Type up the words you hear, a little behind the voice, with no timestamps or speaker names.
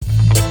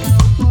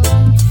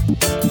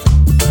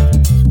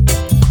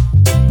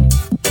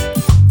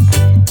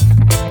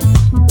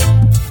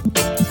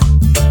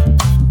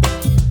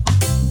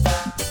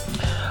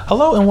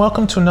and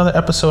welcome to another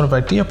episode of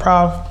Idea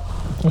Prov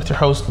with your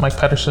host, Mike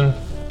Pedersen.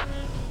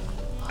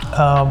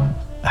 I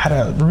had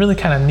a really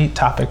kind of neat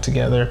topic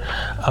together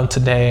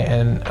today,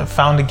 and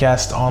found a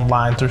guest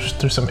online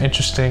through some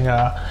interesting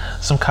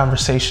some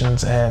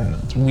conversations, and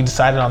we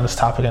decided on this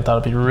topic and thought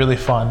it'd be really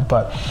fun.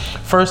 But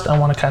first, I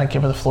want to kind of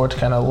give her the floor to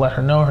kind of let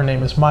her know. Her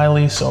name is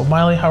Miley. So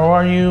Miley, how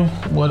are you?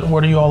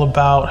 What are you all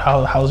about?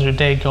 How's your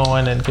day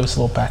going? And give us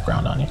a little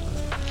background on you.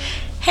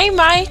 Hey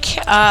Mike,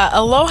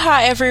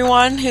 aloha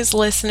everyone who's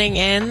listening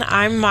in.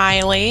 I'm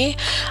Miley.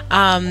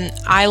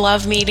 I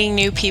love meeting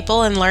new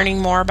people and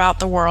learning more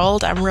about the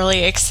world. I'm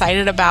really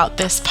excited about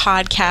this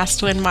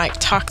podcast. When Mike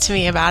talked to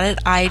me about it,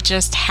 I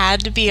just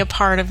had to be a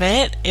part of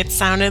it. It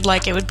sounded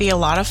like it would be a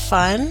lot of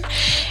fun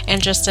and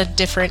just a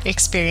different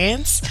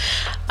experience.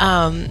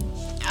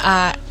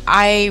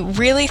 I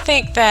really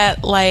think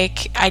that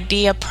the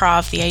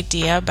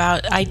idea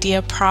about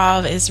Idea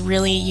Prov is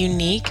really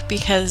unique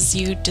because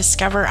you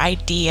discover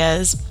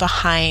ideas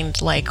behind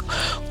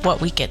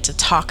what we get to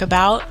talk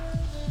about.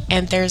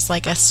 And there's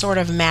a sort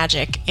of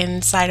magic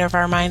inside of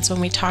our minds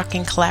when we talk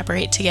and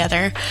collaborate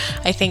together.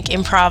 I think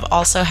improv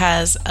also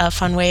has a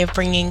fun way of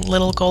bringing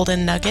little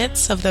golden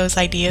nuggets of those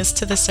ideas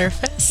to the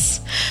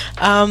surface.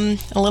 A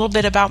little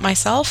bit about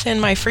myself. In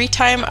my free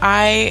time,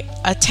 I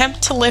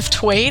attempt to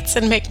lift weights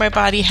and make my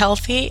body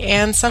healthy.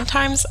 And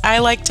sometimes I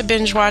like to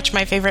binge watch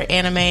my favorite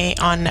anime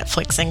on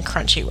Netflix and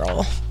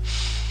Crunchyroll.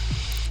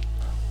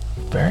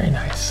 Very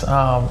nice.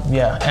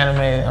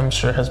 Anime, I'm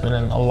sure, has been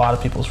in a lot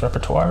of people's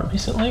repertoire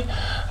recently.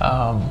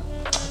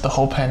 The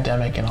whole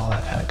pandemic and all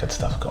that kind of good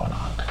stuff going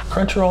on.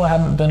 Crunchyroll I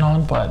haven't been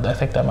on, but I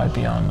think that might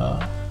be on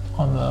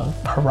the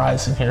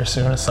horizon here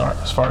soon as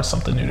far as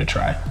something new to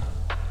try.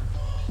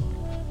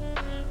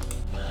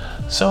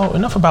 So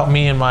enough about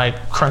me and my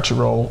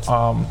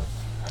Crunchyroll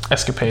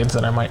escapades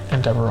that I might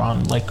endeavor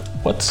on.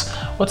 What's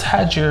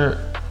had your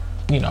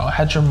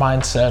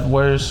mindset?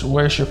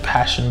 Where's your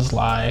passions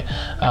lie?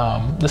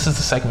 This is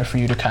the segment for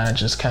you to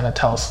kind of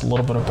tell us a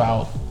little bit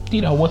about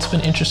what's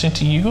been interesting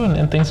to you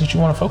and things that you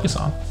want to focus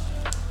on.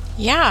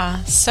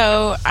 Yeah,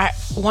 so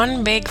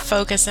one big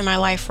focus in my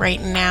life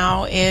right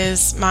now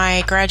is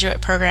my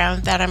graduate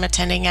program that I'm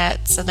attending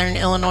at Southern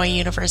Illinois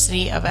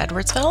University of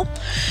Edwardsville.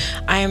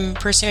 I'm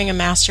pursuing a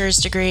master's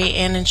degree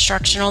in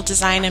instructional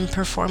design and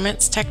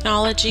performance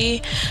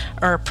technology,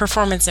 or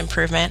performance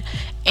improvement,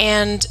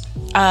 and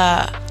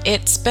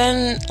it's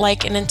been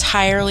an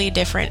entirely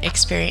different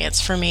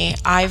experience for me.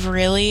 I've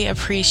really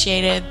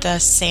appreciated the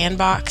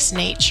sandbox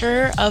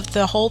nature of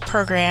the whole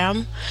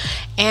program,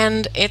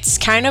 and it's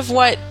kind of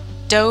what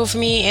dove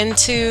me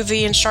into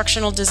the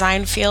instructional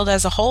design field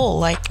as a whole.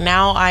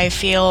 Now I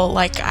feel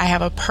like I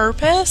have a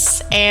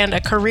purpose and a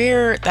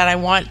career that I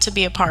want to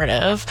be a part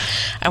of.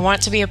 I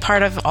want to be a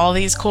part of all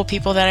these cool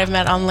people that I've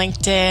met on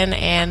LinkedIn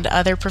and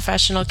other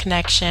professional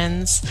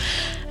connections.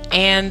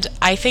 And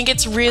I think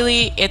it's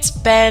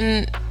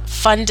been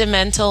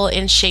fundamental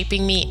in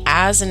shaping me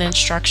as an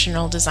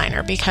instructional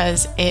designer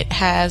because it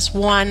has,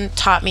 one,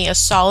 taught me a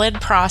solid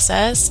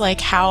process,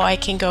 how I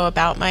can go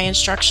about my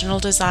instructional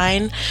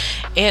design.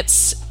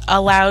 It's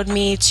allowed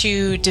me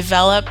to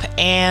develop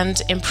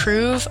and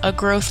improve a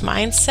growth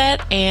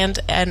mindset and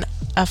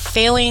a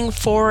failing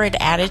forward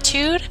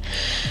attitude.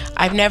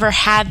 I've never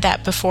had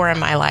that before in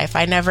my life.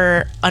 I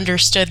never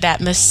understood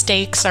that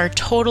mistakes are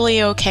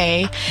totally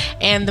okay,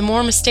 and the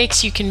more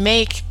mistakes you can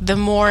make, the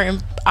more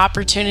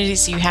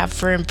opportunities you have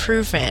for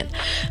improvement.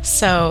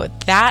 So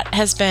that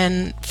has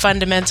been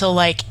fundamental,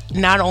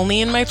 not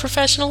only in my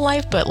professional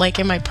life, but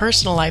in my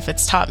personal life.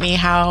 It's taught me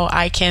how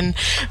I can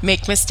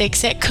make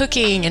mistakes at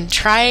cooking and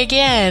try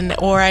again,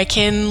 or I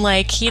can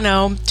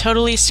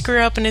totally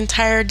screw up an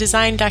entire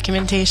design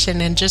documentation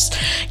and just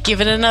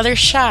give it another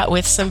shot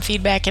with some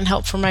feedback and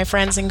help from my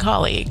friends and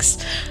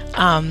colleagues.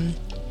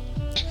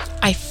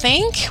 I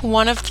think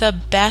one of the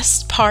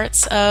best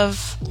parts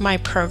of my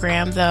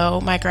program, though,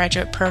 my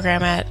graduate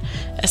program at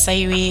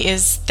SIUE,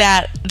 is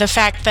that the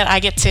fact that I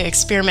get to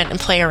experiment and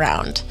play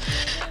around.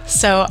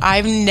 So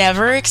I've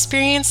never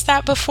experienced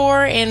that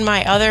before in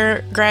my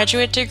other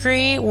graduate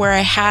degree, where I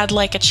had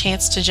a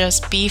chance to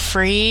just be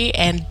free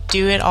and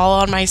do it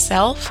all on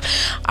myself.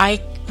 I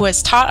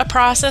was taught a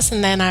process,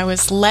 and then I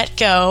was let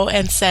go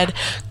and said,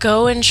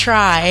 go and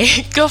try,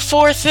 go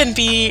forth and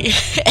be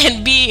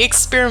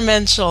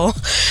experimental.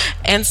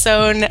 And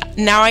so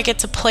now I get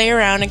to play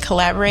around and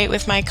collaborate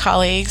with my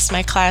colleagues,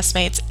 my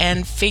classmates,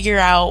 and figure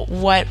out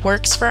what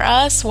works for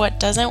us, what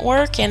doesn't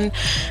work, and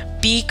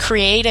be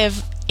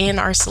creative in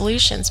our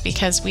solutions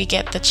because we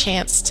get the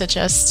chance to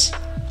just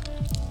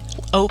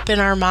open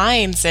our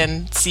minds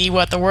and see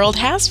what the world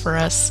has for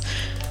us.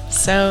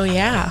 So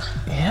yeah,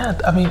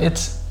 I mean,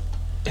 it's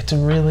a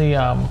really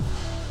I'm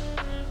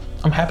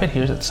happy to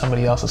hear that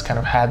somebody else has kind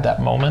of had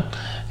that moment.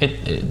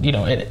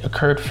 It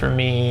occurred for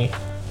me,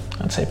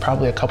 I'd say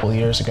probably a couple of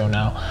years ago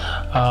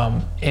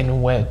now,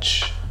 in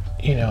which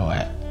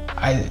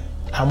I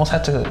I almost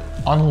had to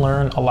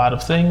unlearn a lot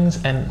of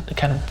things and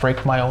kind of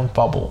break my own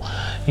bubble,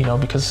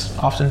 because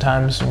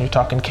oftentimes when you're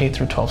talking K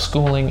through 12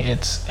 schooling,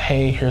 it's,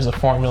 hey, here's a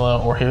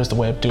formula, or here's the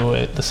way of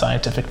doing it, the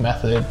scientific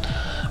method,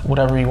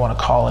 whatever you want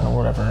to call it, or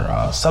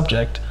whatever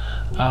subject.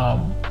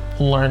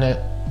 Learn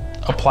it,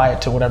 apply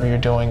it to whatever you're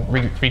doing,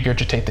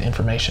 regurgitate the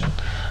information.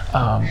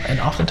 And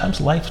oftentimes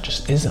life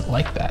just isn't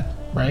like that.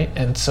 Right?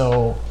 And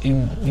so,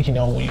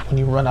 when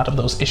you run out of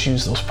those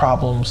issues, those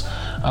problems,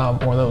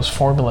 or those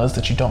formulas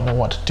that you don't know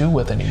what to do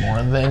with anymore,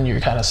 and then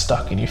you're kind of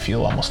stuck and you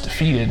feel almost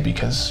defeated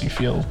because you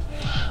feel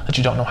that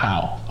you don't know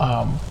how.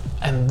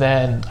 And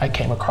then I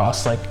came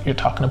across, like you're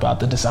talking about,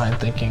 the design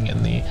thinking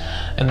and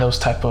those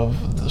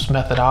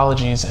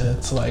methodologies, and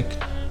it's like,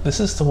 this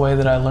is the way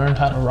that I learned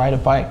how to ride a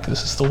bike.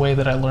 This is the way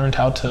that I learned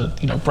how to,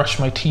 brush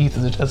my teeth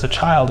as a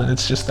child. And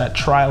it's just that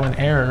trial and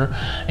error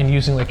and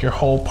using like your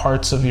whole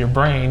parts of your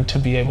brain to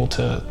be able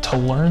to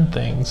learn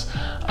things.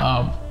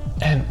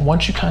 And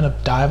once you kind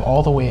of dive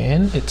all the way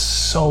in, it's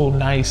so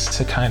nice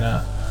to kind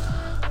of,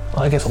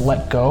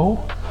 let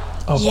go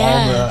of all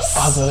the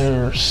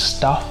other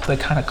stuff that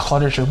kind of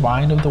clutters your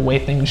mind of the way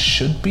things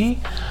should be.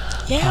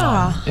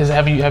 Yeah.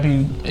 Have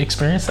you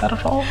experienced that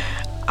at all?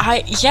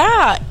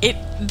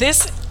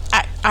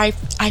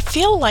 I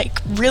feel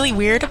like really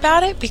weird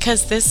about it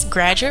because this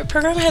graduate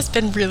program has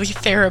been really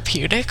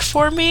therapeutic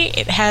for me.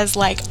 It has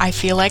I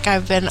feel like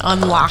I've been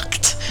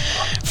unlocked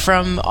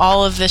from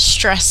all of the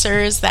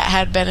stressors that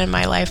had been in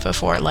my life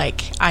before.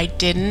 I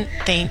didn't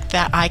think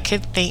that I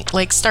could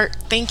start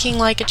thinking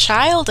like a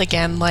child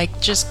again,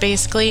 just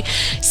basically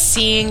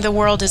seeing the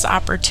world as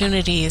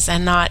opportunities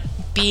and not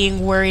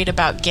being worried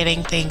about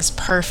getting things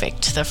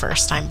perfect the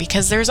first time,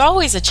 because there's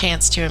always a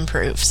chance to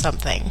improve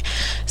something.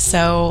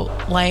 So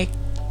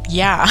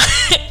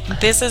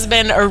this has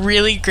been a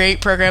really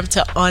great program to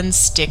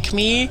unstick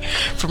me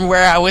from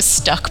where I was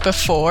stuck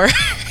before.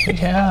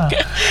 Yeah.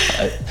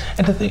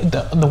 And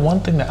the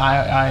one thing that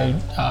I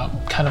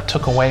kind of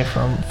took away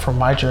from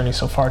my journey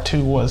so far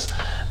too was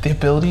the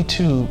ability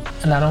to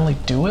not only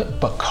do it,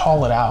 but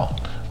call it out.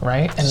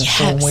 Right? And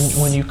so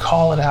when you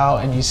call it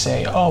out and you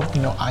say, oh,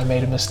 I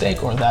made a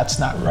mistake, or that's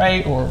not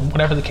right, or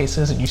whatever the case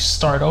is, and you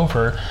start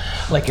over,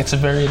 it's a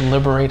very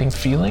liberating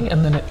feeling.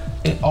 And then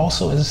it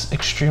also is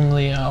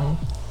extremely,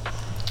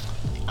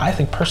 I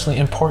think personally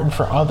important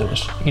for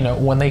others,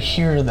 when they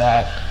hear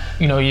that,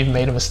 you've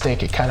made a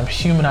mistake. It kind of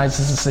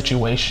humanizes the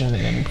situation,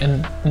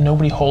 and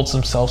nobody holds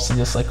themselves to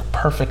this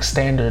perfect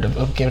standard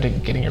of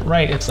getting it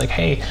right. It's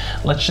hey,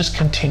 let's just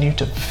continue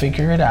to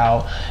figure it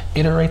out,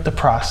 iterate the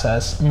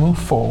process, move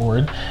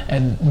forward,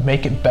 and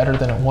make it better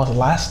than it was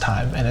last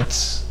time. And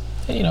it's,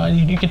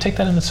 you can take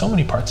that into so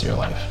many parts of your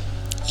life.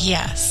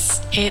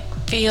 Yes, it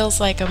feels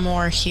like a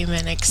more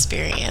human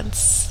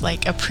experience,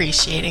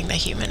 appreciating the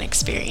human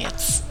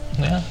experience.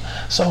 Yeah.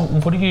 So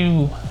what do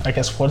you,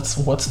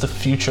 what's the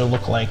future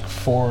look like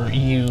for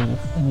you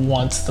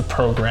once the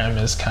program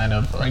is kind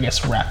of,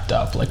 wrapped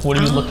up? What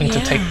are you looking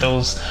to take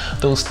those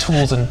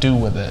tools and do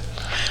with it?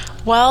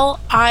 Well,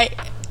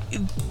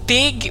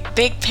 big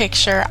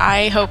picture,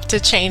 I hope to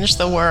change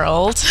the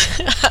world.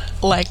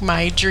 Like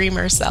my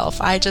dreamer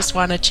self. I just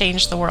want to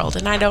change the world,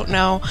 and I don't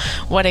know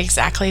what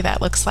exactly that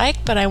looks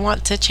like, but I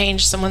want to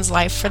change someone's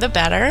life for the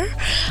better.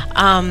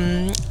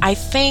 I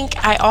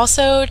think I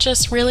also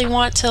just really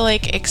want to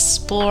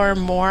explore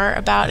more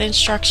about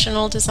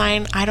instructional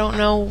design. I don't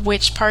know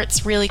which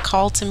parts really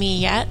call to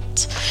me yet,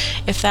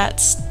 if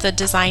that's the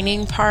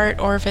designing part,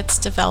 or if it's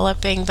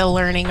developing the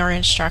learning or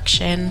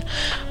instruction,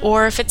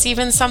 or if it's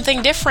even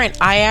something different.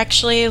 I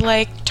actually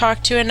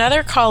talked to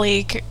another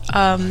colleague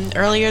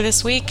earlier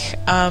this week,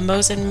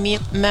 Mohsen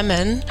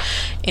Memon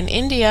in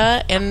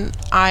India, and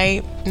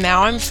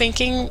I'm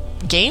thinking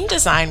game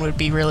design would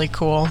be really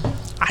cool.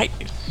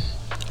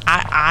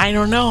 I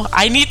don't know.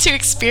 I need to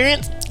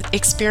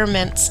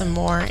experiment some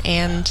more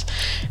and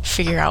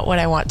figure out what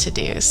I want to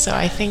do. So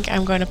I think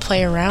I'm going to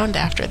play around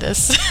after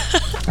this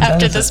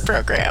this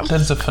program.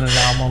 That is a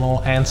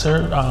phenomenal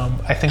answer.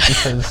 I think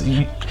because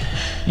you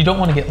don't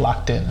want to get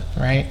locked in,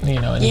 right? And you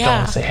don't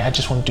want to say, hey, I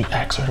just want to do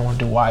X or I don't want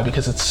to do Y,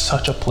 because it's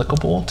such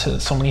applicable to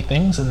so many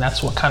things. And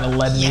that's what kind of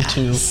led me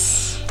to,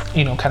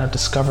 kind of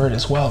discover it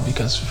as well.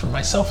 Because for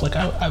myself,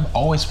 I've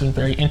always been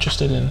very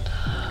interested in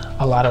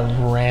a lot of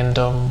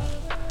random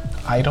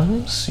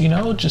items,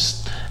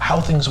 just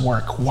how things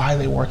work, why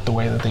they work the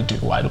way that they do,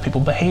 why do people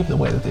behave the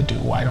way that they do,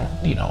 why don't,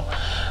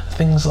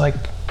 things like,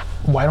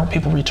 why don't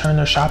people return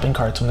their shopping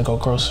carts when they go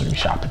grocery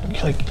shopping?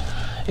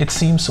 It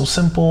seems so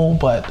simple,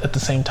 but at the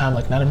same time,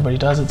 not everybody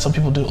does it. Some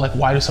people do.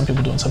 Why do some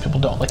people do it and some people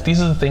don't? These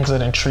are the things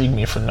that intrigue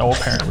me for no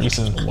apparent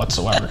reason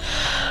whatsoever.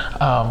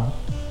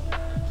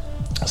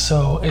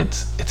 So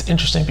it's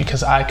interesting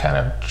because I kind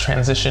of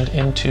transitioned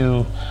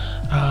into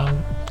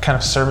kind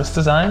of service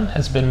design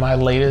has been my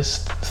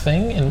latest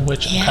thing, in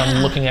which I'm kind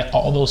of looking at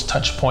all those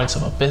touch points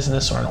of a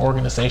business or an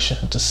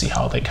organization to see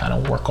how they kind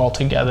of work all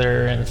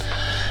together,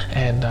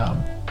 and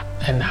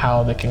and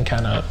how they can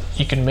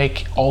you can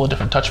make all the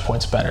different touch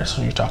points better.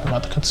 So you're talking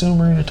about the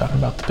consumer, you're talking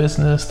about the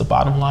business, the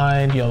bottom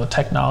line, the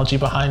technology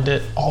behind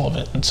it, all of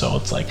it. And so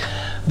it's like,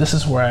 this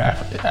is where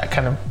I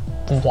kind of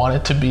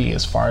wanted to be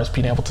as far as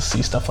being able to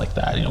see stuff like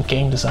that.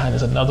 Game design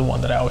is another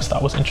one that I always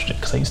thought was interesting,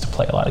 because I used to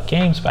play a lot of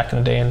games back in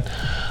the day, and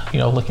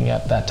looking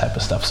at that type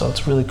of stuff. So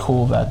it's really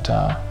cool that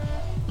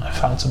I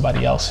found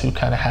somebody else who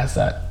kind of has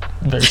that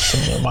very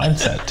similar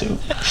mindset too.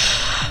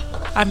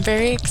 I'm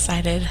very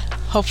excited.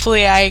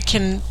 Hopefully I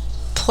can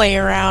play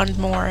around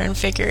more and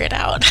figure it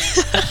out.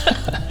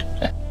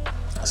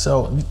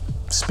 So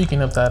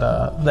speaking of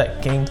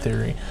that game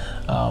theory,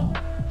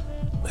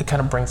 it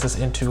kind of brings us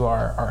into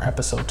our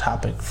episode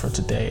topic for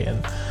today,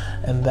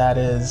 and that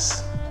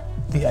is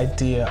the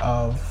idea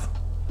of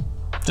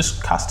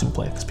just costume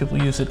play, because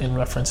people use it in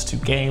reference to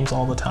games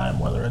all the time,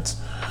 whether it's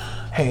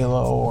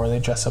Halo or they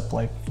dress up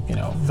like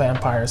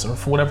vampires, or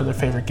for whatever their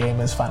favorite game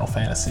is, Final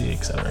Fantasy,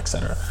 etc.,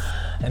 etc.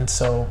 And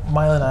so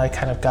Mila and I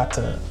kind of got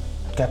to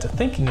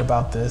thinking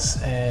about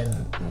this, and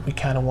we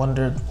kind of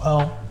wondered,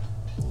 well,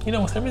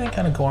 with everything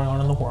kind of going on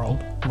in the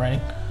world,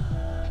 right,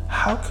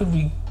 how could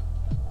we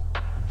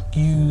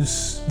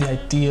use the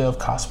idea of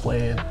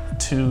cosplay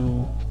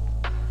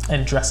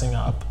and dressing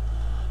up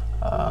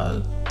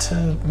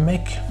to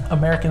make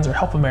Americans, or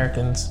help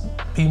Americans,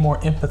 be more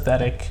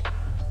empathetic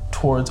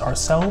towards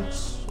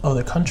ourselves,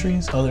 other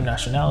countries, other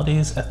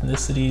nationalities,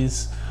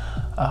 ethnicities,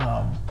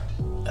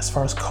 as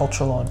far as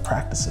cultural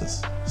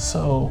practices.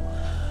 So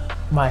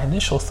my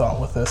initial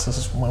thought with this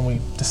is, when we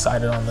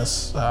decided on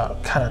this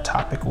kind of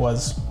topic,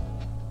 was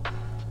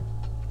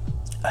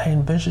I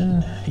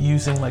envision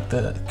using like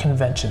the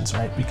conventions,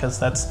 right? Because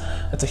that's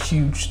a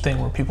huge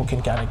thing where people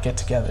can kind of get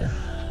together,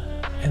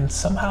 and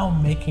somehow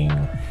making,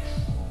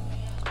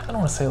 I don't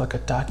want to say like a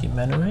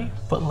documentary,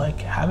 but like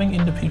having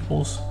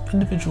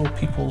individual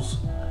people's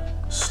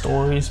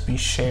stories be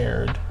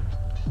shared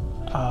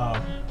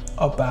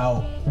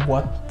about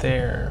what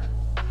their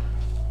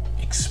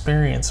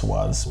experience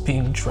was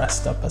being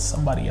dressed up as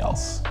somebody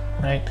else,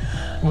 right?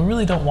 And we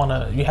really don't want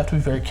to, you have to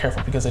be very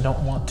careful, because I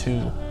don't want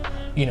to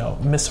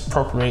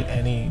misappropriate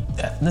any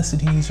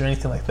ethnicities or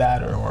anything like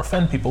that, or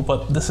offend people,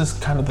 but this is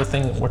kind of the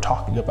thing that we're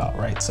talking about,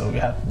 right? So we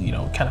have,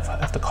 kind of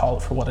have to call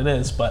it for what it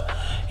is. But,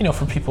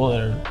 for people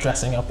that are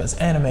dressing up as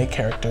anime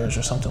characters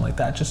or something like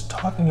that, just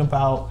talking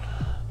about,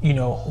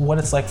 what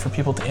it's like for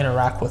people to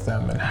interact with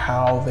them, and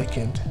how they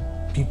could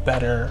be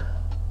better,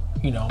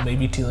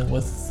 maybe dealing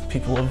with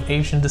people of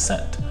Asian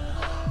descent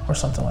or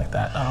something like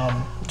that.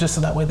 Just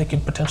so that way they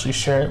could potentially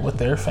share it with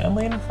their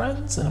family and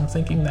friends. And I'm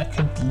thinking that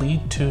could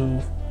lead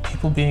to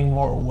people being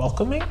more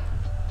welcoming.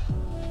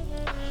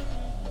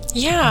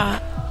 Yeah.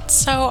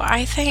 So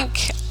I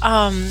think,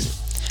 one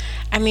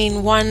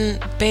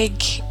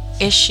big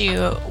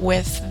issue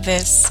with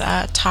this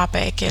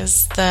topic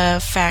is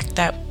the fact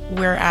that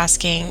we're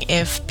asking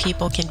if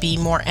people can be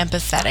more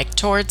empathetic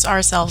towards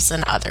ourselves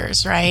and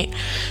others, right?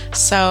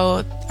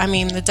 So,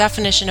 the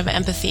definition of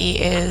empathy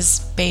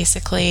is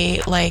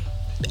basically like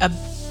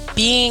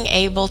being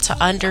able to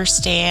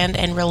understand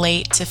and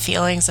relate to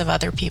feelings of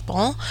other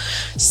people.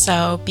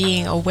 So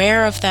being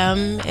aware of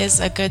them is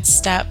a good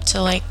step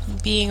to like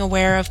being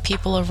aware of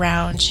people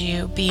around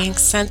you, being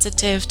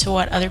sensitive to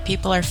what other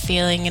people are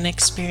feeling and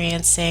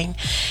experiencing.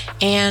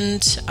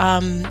 And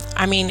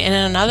in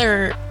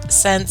another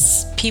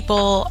sense,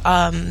 people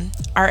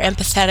are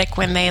empathetic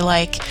when they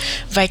like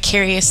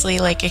vicariously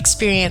like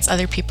experience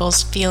other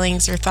people's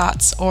feelings or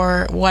thoughts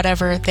or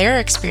whatever they're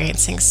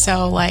experiencing.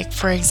 So like,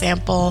 for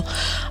example,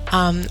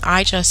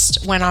 I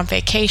just went on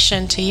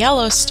vacation to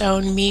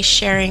Yellowstone. Me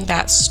sharing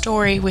that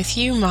story with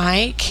you,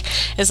 Mike,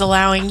 is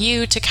allowing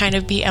you to kind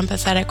of be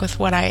empathetic with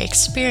what I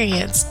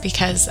experienced,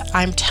 because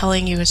I'm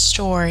telling you a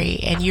story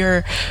and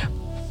you're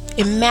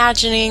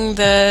imagining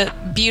the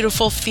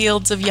beautiful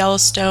fields of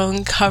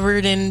Yellowstone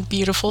covered in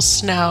beautiful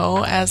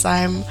snow as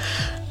I'm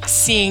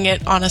seeing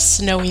it on a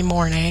snowy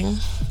morning.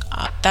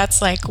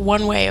 That's like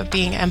one way of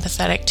being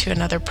empathetic to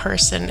another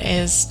person,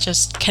 is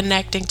just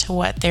connecting to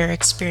what they're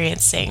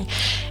experiencing.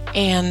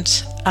 And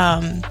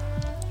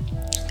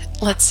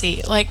let's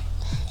see, like,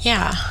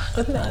 yeah.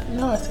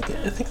 No, I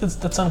think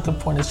that's a good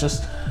point. It's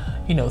just,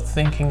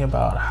 thinking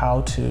about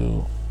how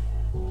to,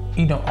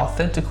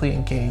 authentically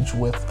engage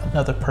with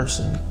another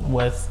person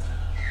with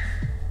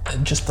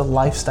just the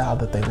lifestyle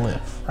that they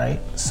live, right?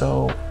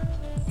 So,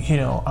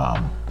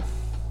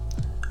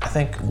 I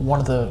think one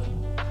of the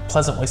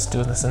pleasant ways to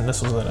do this, and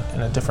this was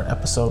in a different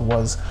episode,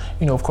 was,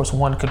 of course,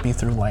 one could be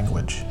through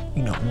language,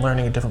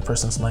 learning a different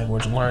person's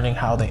language, learning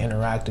how they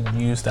interact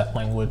and use that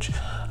language,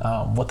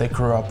 what they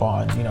grew up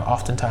on.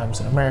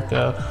 Oftentimes in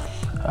America,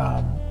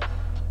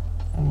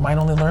 might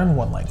only learn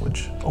one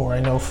language. Or I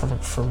know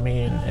for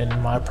me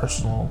in my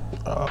personal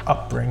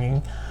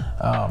upbringing,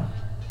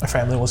 my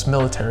family was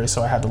military,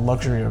 so I had the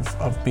luxury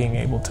of being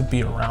able to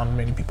be around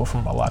many people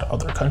from a lot of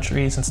other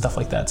countries and stuff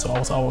like that. So I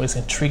was always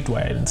intrigued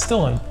by it, and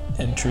still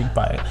intrigued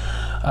by it.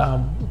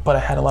 But I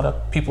had a lot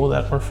of people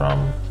that were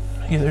from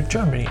either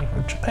Germany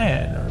or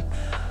Japan or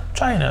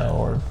China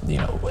or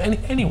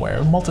anywhere,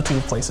 a multitude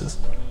of places.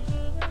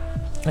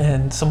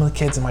 And some of the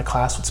kids in my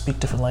class would speak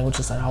different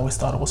languages, and I always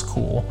thought it was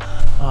cool.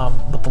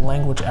 But the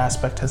language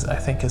aspect I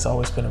think has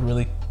always been a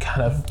really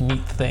kind of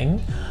neat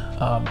thing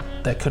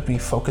that could be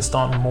focused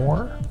on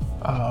more.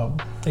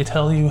 They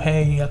tell you,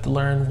 hey, you have to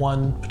learn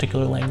one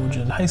particular language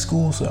in high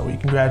school so that you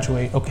can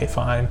graduate. Okay,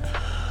 fine.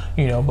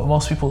 But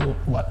most people,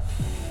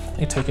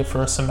 they take it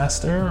for a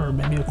semester or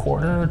maybe a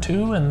quarter or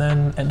two and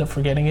then end up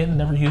forgetting it and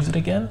never use it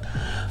again.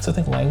 So I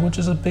think language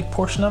is a big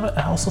portion of it.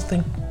 I also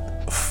think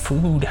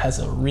food has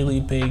a really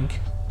big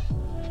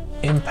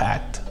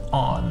impact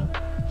on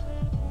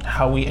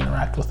how we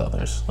interact with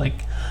others.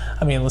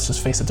 Let's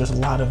just face it, there's a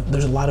lot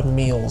of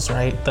meals,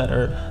 right, that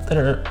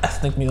are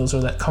ethnic meals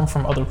or that come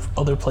from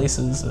other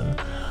places, and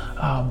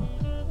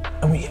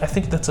I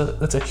think that's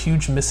a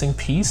huge missing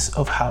piece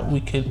of how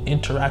we could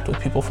interact with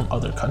people from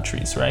other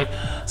countries, right?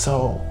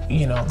 So,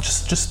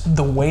 just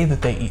the way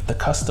that they eat, the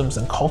customs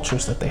and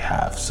cultures that they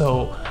have.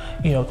 So,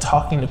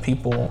 talking to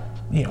people,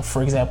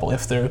 for example,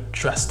 if they're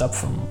dressed up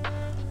from,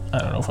 I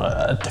don't know, from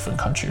a different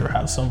country or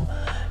have some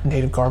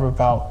native garb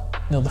about,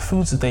 the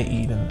foods that they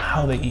eat and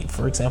how they eat.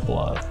 For example,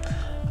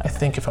 I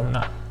think if I'm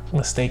not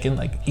mistaken,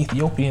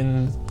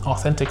 Ethiopian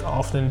authentic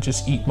often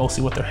just eat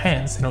mostly with their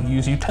hands. They don't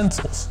use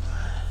utensils.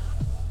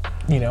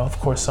 Of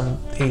course, some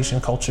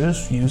Asian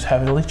cultures use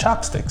heavily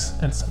chopsticks,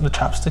 and the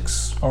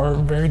chopsticks are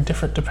very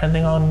different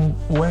depending on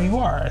where you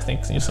are. I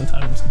think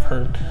sometimes I've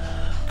heard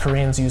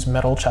Koreans use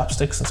metal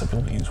chopsticks, and some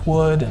people use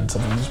wood, and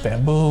some people use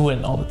bamboo,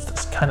 and all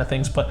this kind of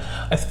things. But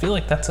I feel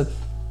like that's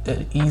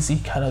an easy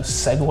kind of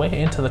segue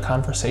into the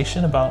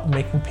conversation about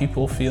making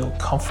people feel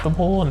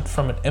comfortable and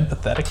from an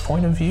empathetic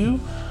point of view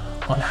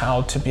on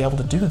how to be able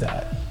to do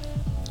that.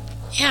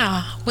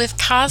 Yeah, with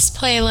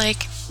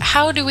cosplay,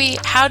 how do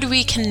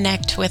we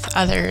connect with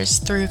others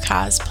through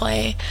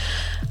cosplay?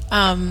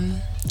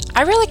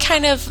 I really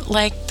kind of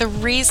the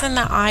reason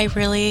that I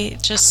really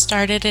just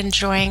started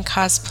enjoying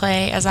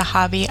cosplay as a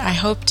hobby. I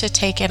hope to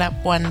take it up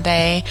one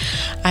day.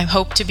 I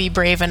hope to be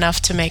brave enough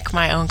to make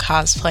my own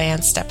cosplay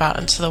and step out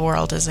into the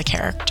world as a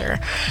character.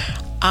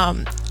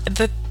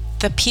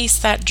 The piece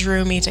that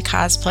drew me to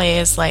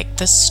cosplay is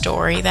the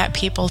story that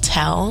people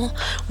tell.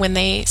 When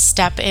they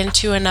step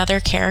into another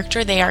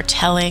character, they are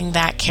telling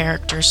that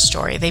character's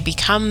story. They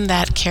become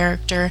that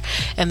character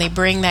and they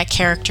bring that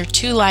character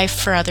to life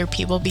for other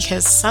people,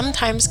 because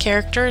sometimes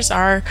characters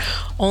are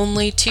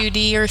only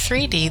 2D or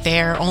 3D.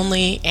 They're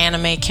only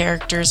anime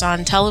characters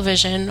on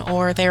television,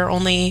 or they're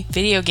only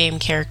video game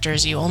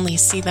characters. You only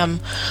see them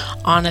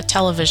on a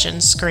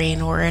television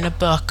screen or in a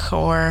book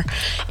or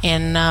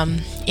in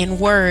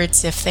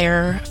words if they're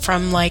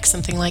from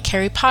something like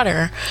Harry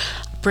Potter.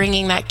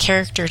 Bringing that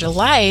character to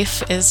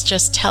life is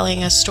just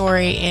telling a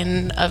story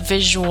in a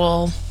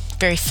visual,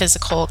 very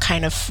physical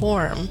kind of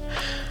form.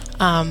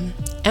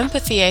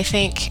 Empathy, I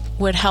think,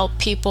 would help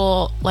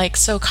people.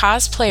 So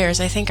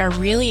cosplayers, I think, are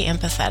really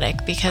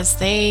empathetic because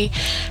they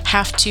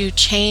have to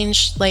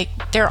change.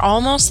 They're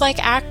almost like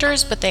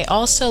actors, but they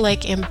also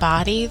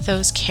embody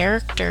those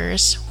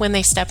characters when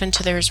they step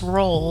into their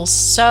roles.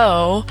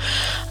 So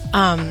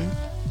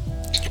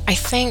I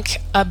think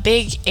a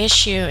big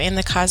issue in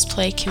the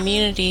cosplay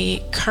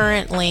community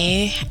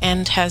currently,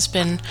 and has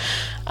been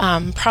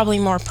probably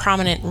more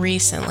prominent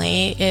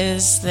recently,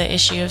 is the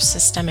issue of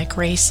systemic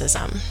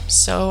racism.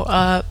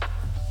 So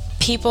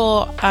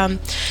people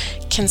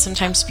can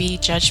sometimes be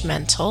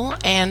judgmental,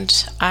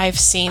 and I've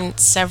seen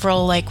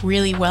several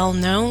really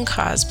well-known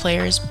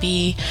cosplayers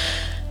be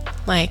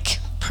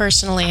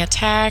personally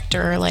attacked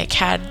or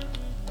had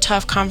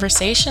tough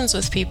conversations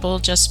with people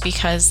just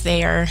because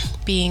they are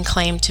being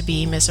claimed to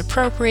be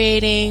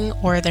misappropriating,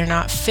 or they're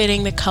not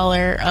fitting the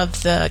color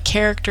of the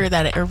character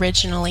that it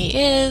originally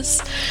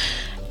is,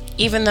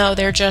 even though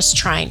they're just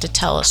trying to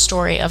tell a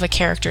story of a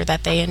character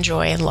that they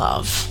enjoy and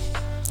love.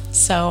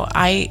 So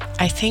I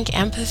think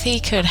empathy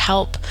could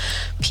help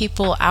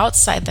people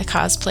outside the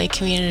cosplay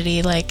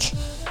community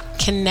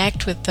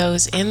connect with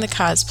those in the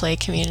cosplay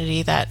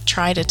community that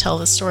try to tell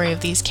the story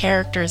of these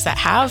characters that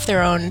have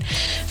their own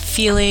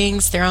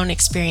feelings, their own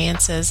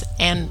experiences,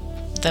 and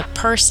the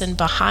person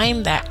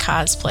behind that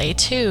cosplay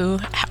too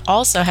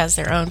also has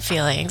their own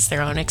feelings,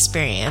 their own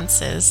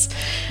experiences.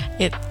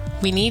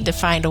 We need to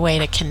find a way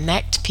to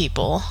connect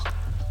people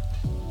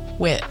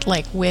with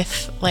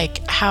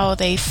how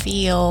they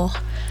feel.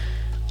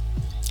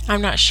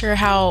 I'm not sure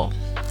how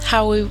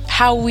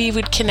we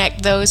would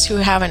connect those who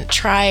haven't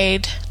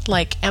tried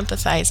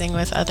empathizing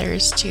with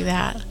others to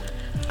that.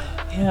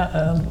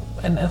 Yeah,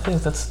 and I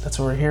think that's what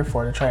we're here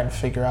for, to try and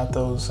figure out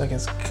those, I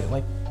guess,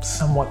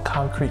 somewhat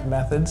concrete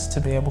methods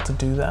to be able to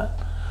do that.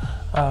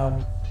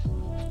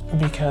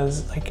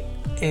 Because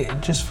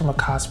just from a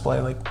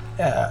cosplay,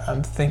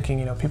 I'm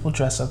thinking, people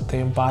dress up, they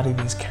embody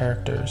these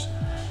characters,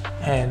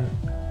 and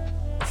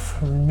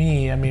for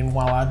me,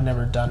 while I've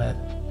never done it,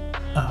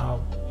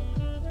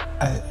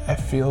 I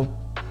feel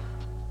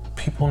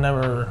people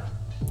never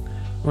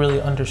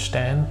really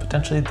understand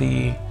potentially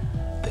the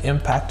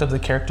impact of the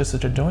characters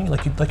that they're doing.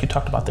 Like you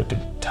talked about, they're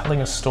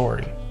telling a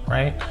story,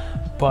 right?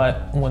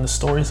 But when the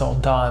story's all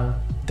done,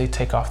 they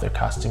take off their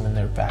costume and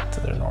they're back to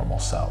their normal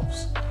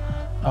selves.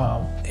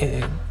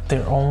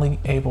 they're only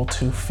able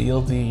to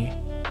feel the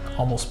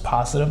almost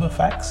positive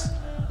effects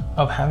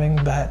of having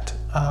that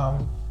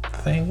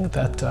thing,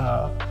 that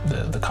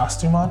the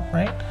costume on,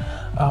 right?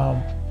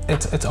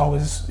 It's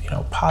always, you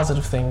know,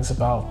 positive things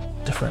about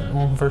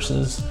different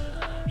versus,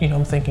 you know,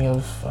 I'm thinking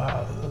of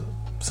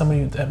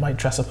somebody that might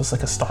dress up as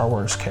like a Star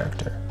Wars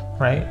character,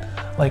 right?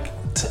 Like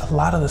a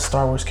lot of the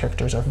Star Wars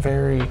characters are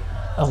very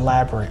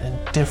elaborate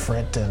and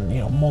different, and, you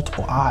know,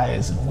 multiple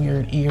eyes and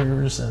weird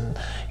ears, and,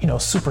 you know,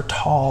 super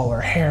tall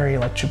or hairy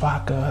like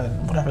Chewbacca,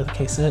 and whatever the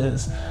case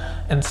is.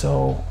 And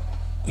so,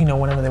 you know,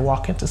 whenever they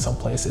walk into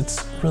someplace,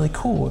 it's really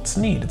cool, it's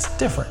neat, it's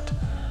different.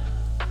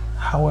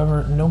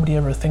 However, nobody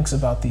ever thinks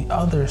about the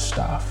other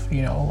stuff,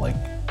 you know, like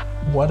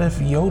what if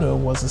Yoda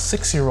was a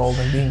 6-year-old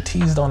and being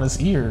teased on his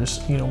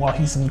ears, you know, while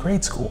he's in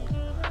grade school?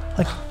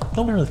 Like,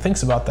 nobody really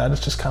thinks about that.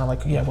 It's just kind of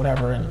like, yeah,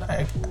 whatever. And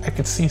I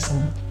could see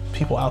some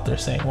people out there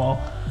saying, well,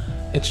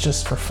 it's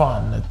just for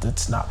fun,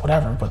 it's not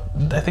whatever. But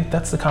I think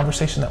that's the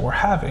conversation that we're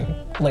having.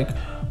 Like,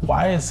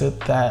 why is it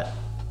that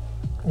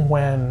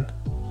when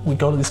we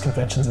go to these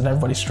conventions and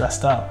everybody's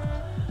dressed up,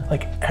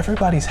 like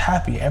everybody's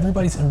happy,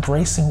 everybody's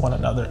embracing one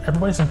another,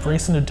 everybody's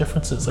embracing their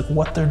differences, like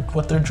what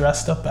they're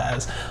dressed up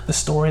as, the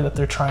story that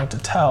they're trying to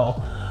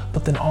tell.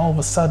 But then all of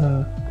a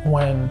sudden,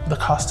 when the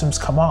costumes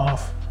come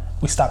off,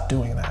 we stop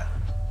doing that.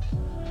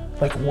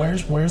 Like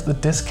where's the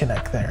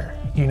disconnect there?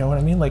 You know what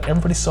I mean? Like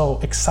everybody's so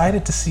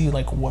excited to see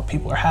like what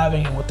people are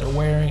having and what they're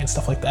wearing and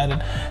stuff like that,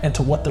 and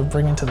to what they're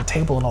bringing to the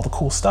table and all the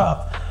cool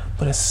stuff.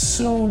 But as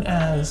soon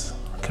as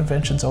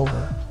convention's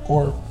over,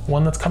 or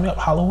one that's coming up,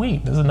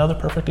 Halloween is another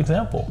perfect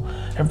example.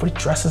 Everybody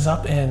dresses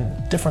up in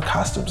different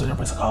costumes and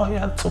everybody's like, oh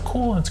yeah, that's so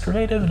cool and it's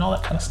creative and all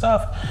that kind of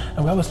stuff.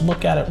 And we always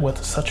look at it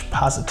with such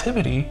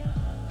positivity.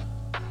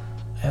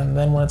 And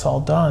then when it's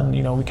all done,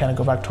 you know, we kind of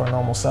go back to our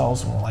normal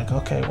selves and we're like,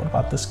 okay, what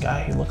about this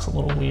guy? He looks a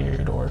little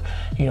weird, or,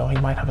 you know, he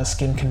might have a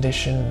skin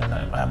condition and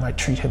I might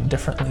treat him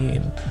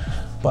differently.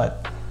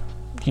 But,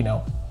 you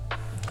know,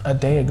 a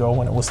day ago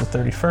when it was the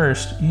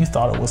 31st, you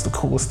thought it was the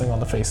coolest thing on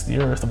the face of the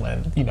earth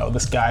when, you know,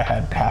 this guy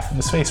had half of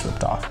his face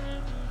ripped off.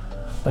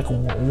 Like,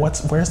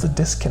 where's the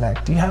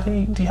disconnect? Do you have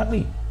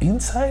any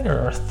insight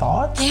or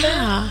thoughts?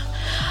 Yeah.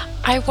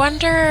 I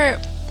wonder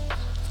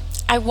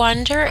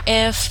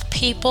if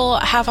people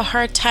have a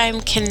hard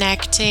time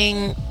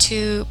connecting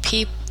to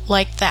people,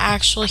 like the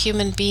actual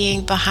human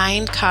being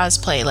behind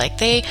cosplay.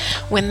 Like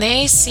when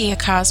they see a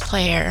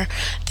cosplayer,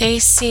 they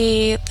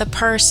see the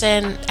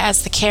person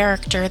as the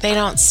character. They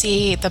don't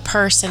see the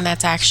person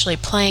that's actually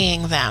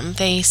playing them.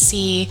 They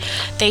see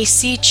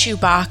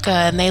Chewbacca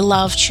and they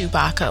love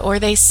Chewbacca, or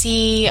they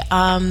see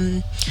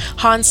Han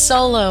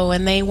Solo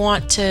and they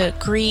want to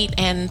greet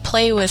and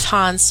play with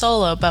Han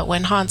Solo, but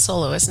when Han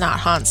Solo is not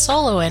Han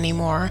Solo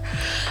anymore,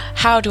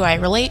 how do I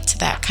relate to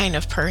that kind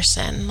of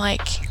person?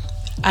 Like,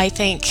 I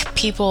think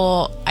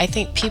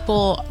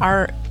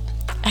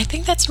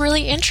that's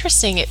really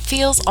interesting. It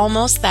feels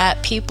almost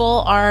that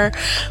people are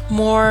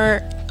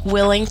more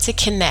willing to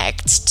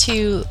connect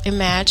to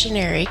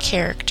imaginary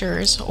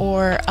characters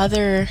or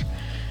other,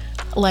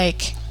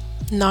 like,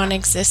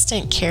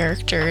 non-existent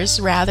characters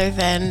rather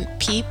than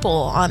people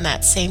on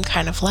that same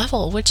kind of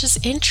level, which is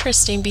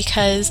interesting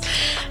because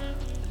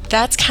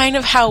that's kind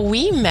of how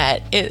we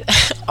met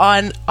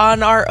on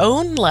our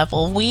own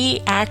level.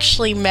 We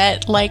actually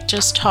met like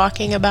just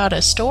talking about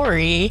a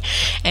story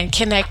and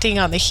connecting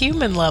on the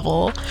human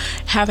level,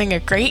 having a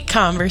great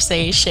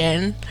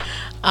conversation.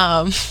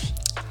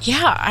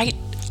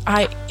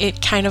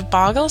 It kind of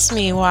boggles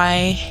me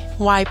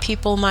why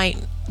people might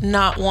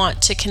not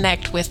want to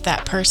connect with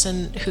that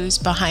person who's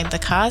behind the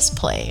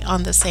cosplay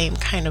on the same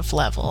kind of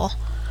level.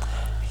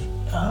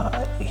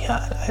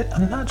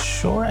 I'm not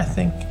sure. I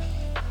think,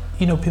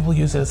 you know, people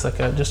use it as like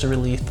just a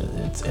relief.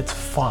 It's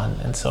fun,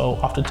 and so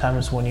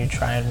oftentimes when you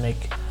try and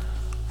make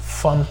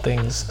fun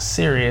things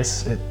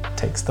serious, it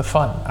takes the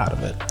fun out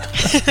of it.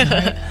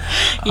 Right?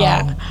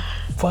 Yeah.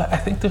 But I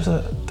think there's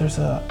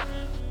an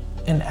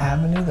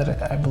avenue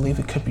that I believe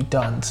it could be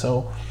done.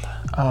 So,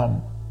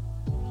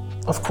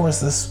 of course,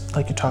 this,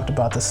 like you talked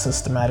about, the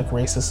systematic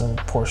racism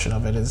portion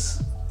of it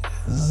is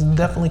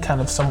definitely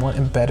kind of somewhat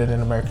embedded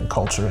in American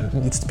culture and it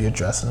needs to be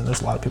addressed. And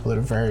there's a lot of people that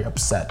are very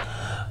upset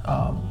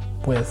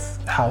with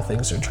how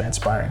things are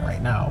transpiring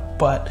right now.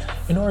 But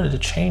in order to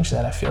change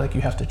that, I feel like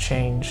you have to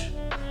change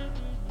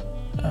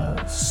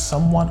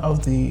somewhat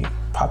of the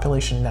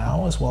population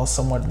now as well as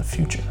somewhat in the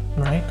future,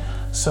 right?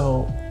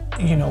 So,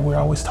 you know, we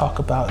always talk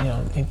about, you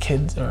know, in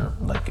kids or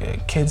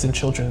like kids and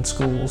children in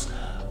schools,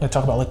 they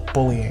talk about like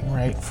bullying,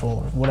 right?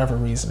 For whatever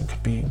reason, it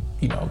could be,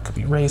 you know, it could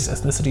be race,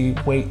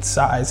 ethnicity, weight,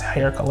 size,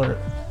 hair color,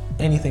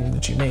 anything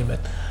that you name it.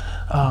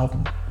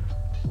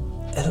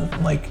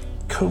 And like,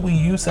 could we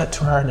use that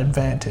to our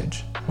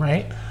advantage,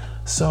 right?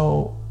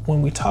 So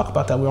when we talk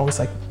about that, we always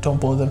like, don't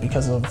bully them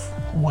because of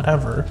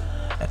whatever.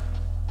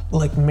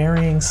 Like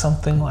marrying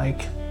something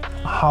like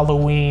a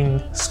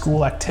Halloween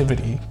school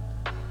activity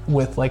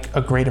with like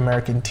a Great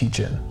American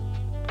Teach-In,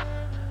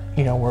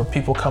 you know, where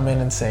people come in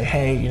and say,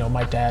 hey, you know,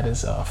 my dad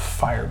is a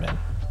fireman,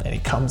 And he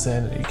comes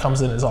in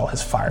as all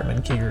his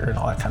fireman gear and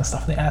all that kind of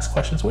stuff. And they ask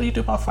questions. What do you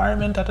do about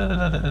firemen? Da da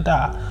da da da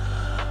da.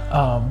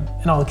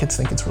 And all the kids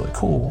think it's really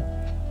cool.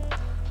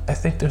 I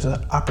think there's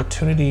an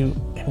opportunity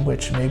in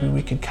which maybe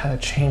we could kind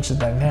of change the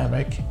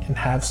dynamic and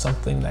have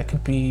something that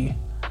could be,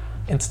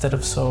 instead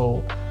of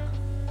so, I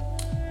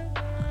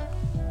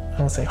don't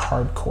want to say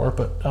hardcore,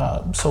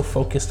 but so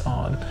focused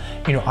on,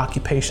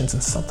 occupations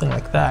and something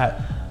like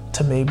that,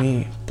 to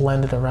maybe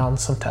blend it around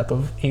some type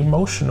of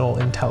emotional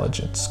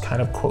intelligence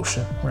kind of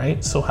quotient,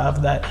 right? So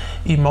have that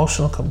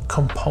emotional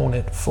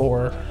component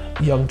for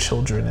young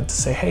children, and to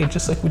say, hey,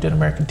 just like we did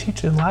American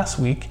Teaching last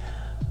week,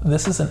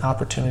 this is an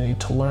opportunity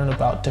to learn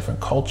about different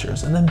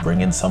cultures, and then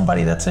bring in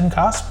somebody that's in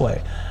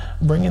cosplay,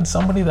 bring in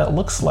somebody that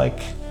looks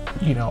like,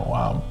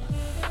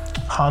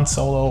 Han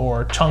Solo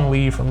or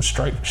Chun-Li from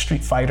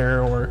Street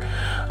Fighter, or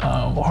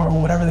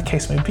whatever the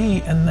case may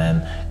be, and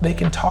then they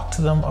can talk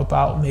to them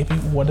about maybe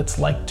what it's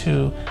like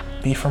to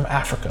be from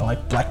Africa,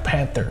 like Black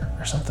Panther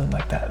or something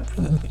like that.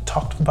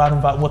 Talk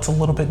about what's a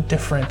little bit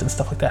different and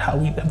stuff like that.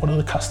 What are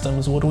the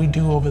customs? What do we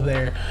do over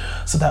there?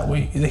 So that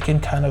way they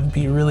can kind of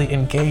be really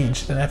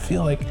engaged. And I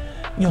feel like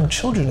young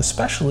children,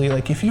 especially,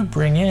 like if you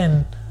bring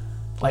in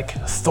like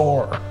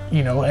Thor,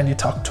 and you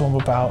talk to them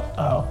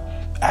about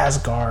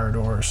Asgard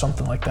or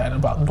something like that,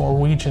 about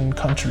Norwegian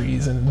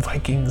countries and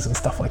Vikings and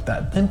stuff like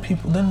that,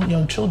 then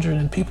young children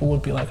and people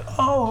would be like,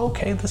 oh,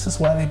 okay, this is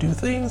why they do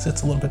things.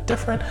 It's a little bit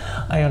different.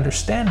 I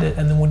understand it.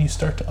 And then when you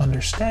start to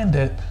understand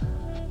it,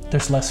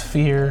 there's less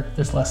fear,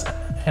 there's less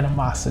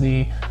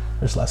animosity,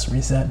 there's less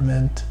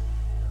resentment,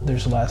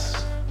 there's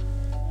less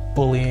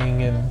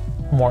bullying, and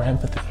more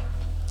empathy.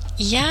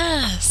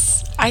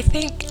 Yes, I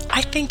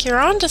think you're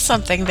onto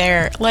something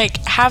there. Like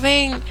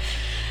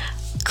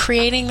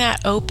creating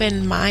that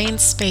open mind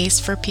space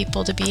for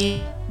people to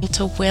be able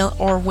to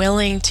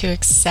willing to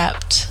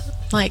accept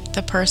like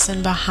the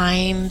person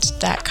behind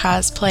that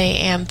cosplay,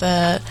 and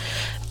the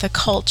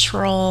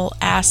cultural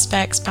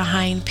aspects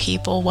behind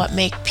people, what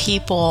make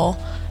people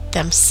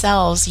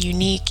themselves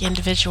unique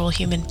individual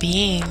human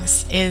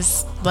beings,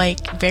 is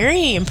like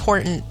very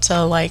important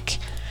to like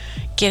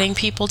getting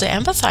people to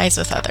empathize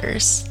with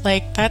others.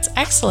 Like that's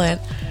excellent.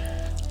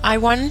 I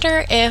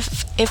wonder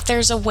if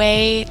there's a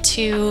way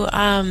to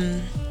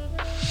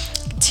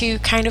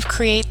kind of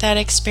create that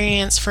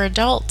experience for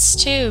adults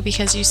too,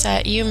 because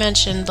you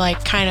mentioned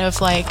like kind of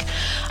like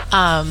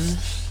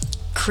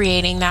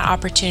creating that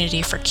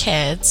opportunity for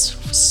kids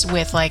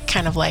with like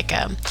kind of like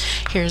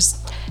here's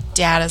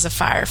Dad as a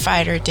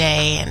firefighter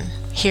day, and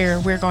here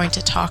we're going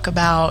to talk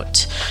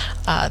about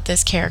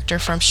this character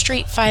from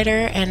Street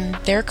Fighter and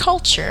their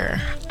culture.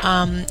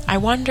 I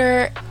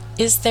wonder,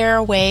 is there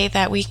a way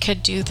that we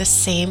could do the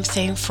same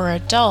thing for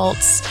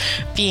adults,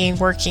 being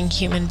working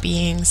human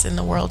beings in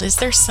the world? Is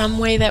there some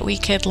way that we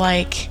could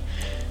like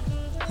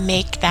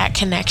make that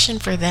connection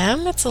for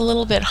them? It's a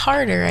little bit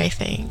harder, I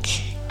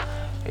think.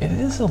 It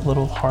is a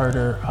little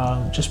harder,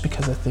 just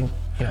because I think,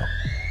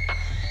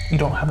 you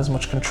don't have as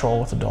much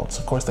control with adults.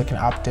 Of course, they can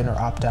opt in or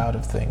opt out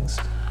of things.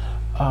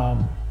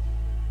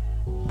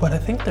 But I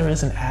think there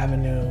is an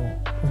avenue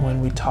when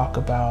we talk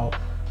about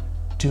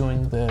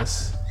doing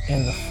this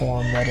in the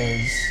form that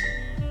is,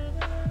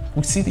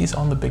 we see these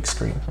on the big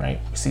screen, right?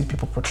 We see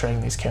people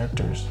portraying these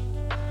characters.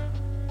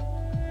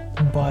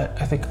 But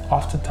I think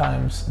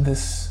oftentimes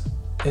this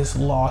is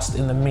lost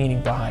in the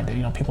meaning behind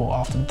it. People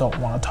often don't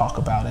want to talk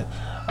about it.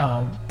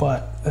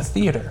 But the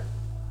theater,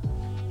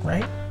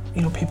 right?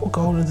 People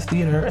go to the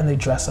theater and they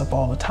dress up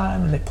all the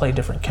time and they play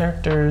different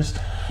characters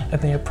and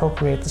they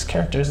appropriate these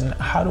characters. And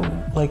how do,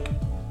 like,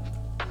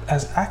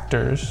 as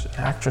actors and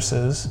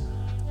actresses,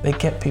 they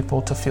get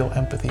people to feel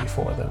empathy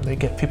for them. They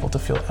get people to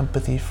feel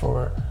empathy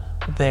for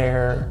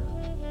their,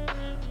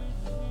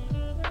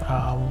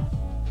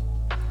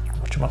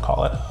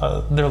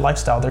 their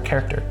lifestyle, their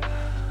character.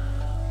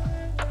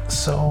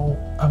 So,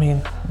 I mean,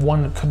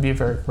 one could be a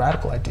very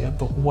radical idea,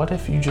 but what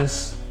if you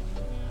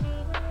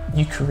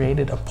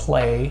created a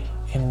play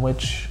in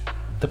which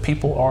the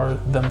people are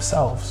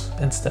themselves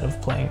instead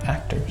of playing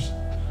actors,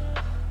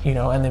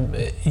 and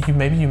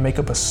then you make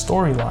up a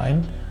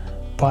storyline,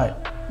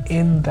 but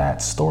in that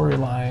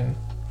storyline,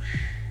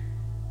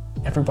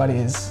 everybody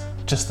is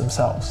just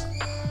themselves.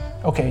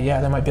 Okay, yeah,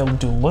 they might be able to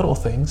do little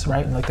things,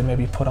 right? Like they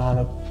maybe put on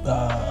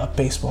a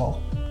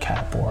baseball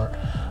cap or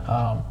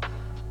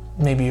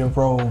maybe a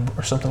robe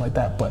or something like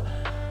that, but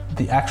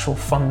the actual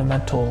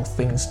fundamental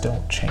things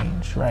don't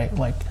change, right?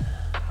 Like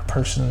a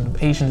person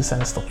of Asian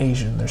descent is still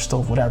Asian, they're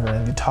still whatever,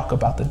 and you talk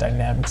about the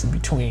dynamics in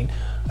between.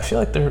 I feel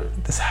like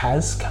this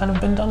has kind of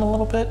been done a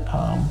little bit.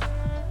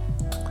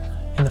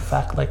 In the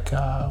fact, like,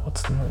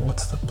 what's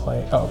the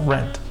play? Oh,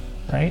 Rent,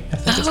 right? I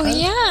think it's Rent.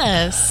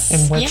 Yes.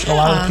 In which a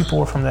lot of people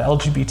were from the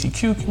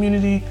LGBTQ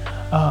community,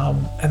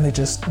 and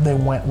they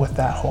went with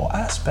that whole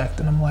aspect,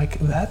 and I'm like,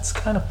 that's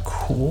kind of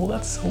cool.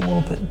 That's a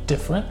little bit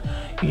different,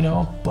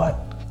 but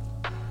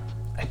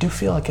I do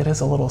feel like it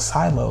is a little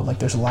siloed. Like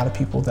there's a lot of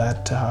people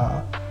that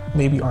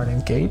maybe aren't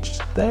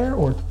engaged there,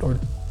 or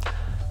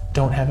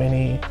don't have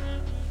any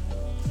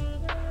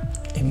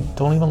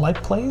don't even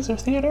like plays or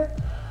theater.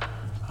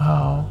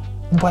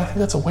 But I think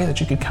that's a way that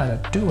you could kind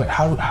of do it.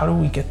 How do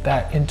we get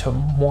that into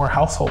more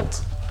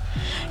households?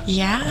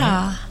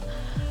 Yeah.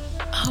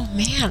 Oh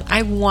man,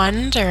 I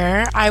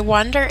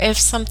wonder if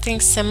something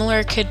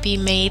similar could be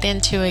made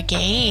into a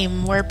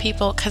game where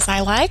people, because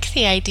I like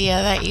the idea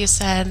that you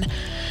said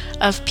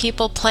of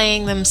people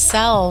playing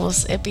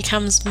themselves. It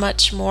becomes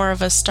much more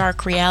of a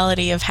stark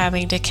reality of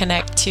having to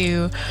connect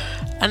to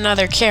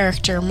another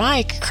character,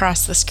 Mike,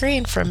 across the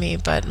screen from me,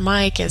 but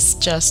Mike is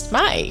just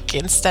Mike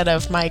instead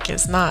of Mike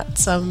is not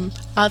some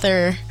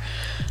other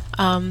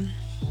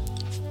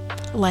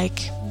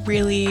like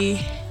really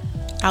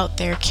out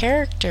there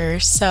character.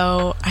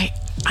 So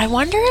I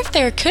wonder if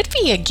there could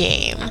be a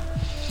game.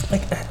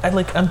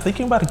 I'm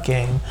thinking about a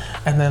game,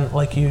 and then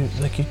like you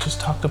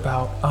just talked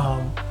about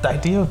the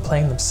idea of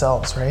playing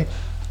themselves, right?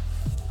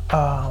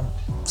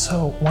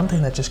 So one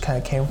thing that just kind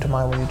of came to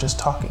mind when you're just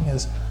talking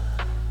is,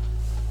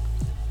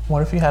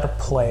 what if you had a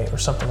play or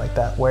something like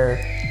that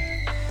where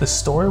the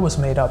story was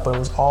made up, but it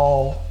was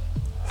all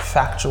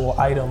factual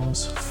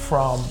items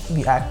from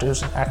the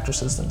actors and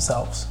actresses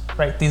themselves,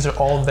 right? These are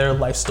all their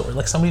life story.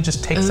 Like somebody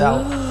just takes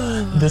out,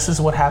 this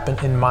is what happened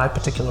in my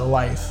particular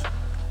life,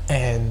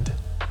 and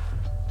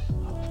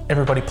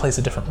everybody plays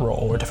a different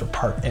role or a different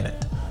part in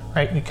it,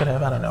 right? You could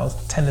have,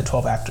 10 to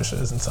 12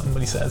 actresses, and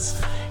somebody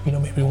says,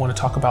 maybe we want to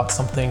talk about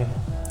something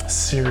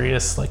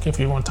serious, like if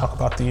you want to talk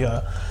about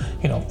the,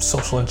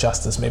 social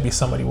injustice, maybe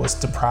somebody was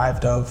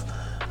deprived of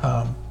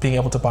being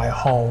able to buy a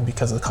home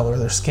because of the color of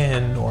their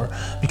skin, or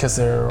because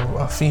they're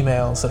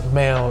female instead of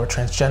male, or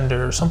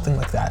transgender, or something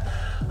like that.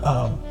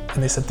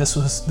 And they said this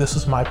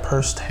was my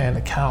first-hand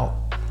account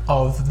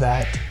of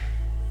that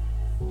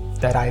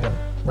item,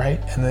 right?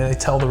 And then they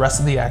tell the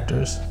rest of the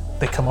actors,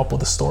 they come up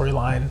with a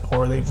storyline,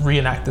 or they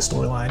reenact the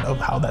storyline of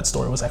how that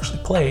story was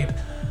actually played,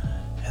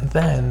 and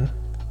then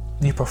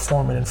you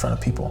perform it in front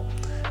of people.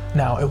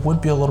 Now, it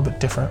would be a little bit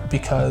different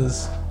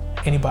because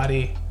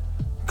anybody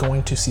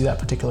going to see that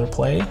particular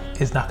play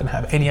is not going to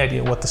have any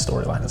idea what the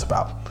storyline is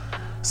about.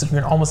 So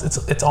you're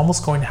it's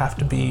almost going to have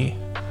to be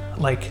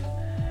like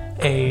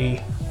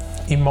a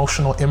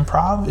emotional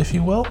improv, if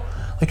you will.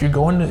 Like you're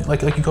going to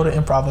like you go to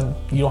improv and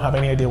you don't have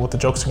any idea what the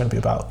jokes are going to be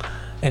about,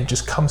 and it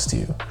just comes to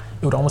you.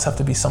 It would almost have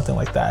to be something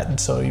like that, and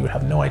so you would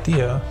have no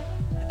idea.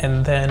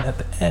 And then at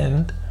the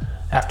end,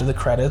 after the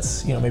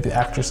credits, maybe the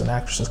actors and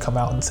actresses come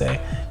out and say,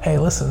 "Hey,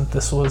 listen,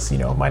 this was,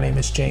 my name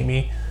is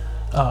Jamie.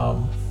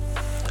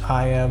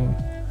 I am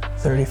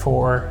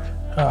 34,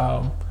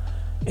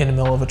 in the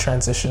middle of a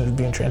transition of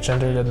being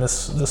transgendered, and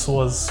this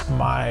was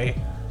my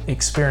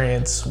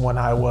experience when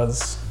I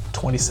was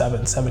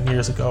 27, 7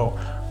 years ago,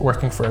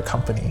 working for a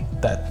company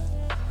that,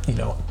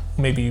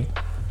 maybe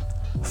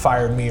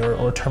fired me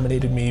or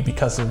terminated me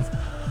because of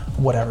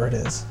whatever it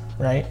is,"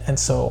 right? And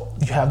so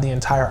you have the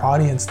entire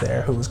audience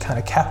there who was kind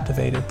of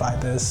captivated by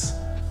this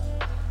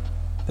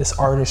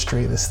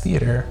artistry, this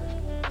theater,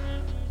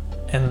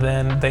 and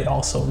then they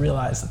also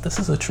realize that this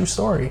is a true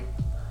story.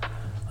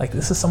 Like,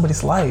 this is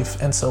somebody's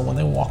life, and so when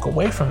they walk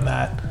away from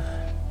that,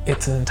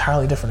 it's an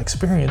entirely different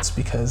experience,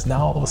 because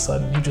now all of a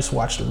sudden you just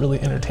watched a really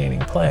entertaining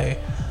play,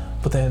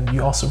 but then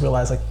you also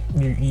realize like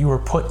you were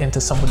put into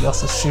somebody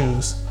else's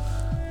shoes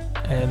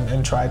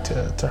and tried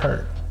to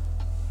hurt,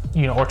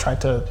 or tried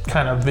to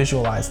kind of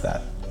visualize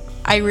that.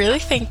 I really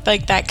think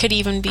like that could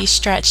even be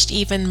stretched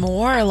even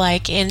more,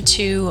 like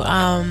into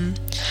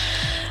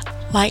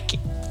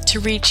to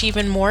reach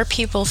even more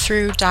people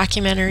through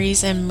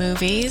documentaries and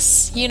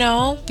movies,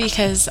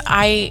 because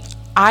I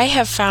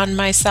have found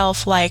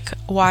myself like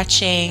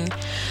watching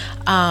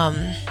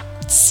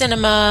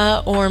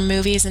cinema or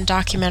movies and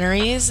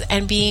documentaries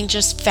and being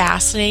just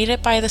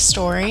fascinated by the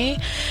story,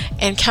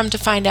 and come to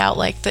find out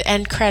like the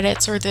end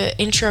credits or the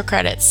intro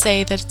credits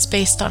say that it's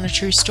based on a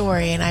true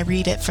story, and I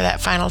read it for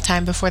that final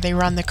time before they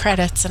run the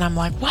credits, and I'm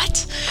like,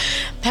 what?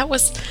 That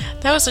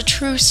was a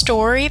true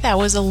story? That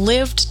was a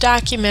lived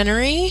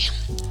documentary?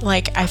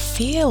 Like, I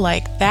feel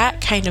like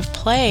that kind of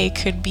play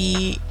could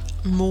be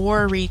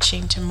more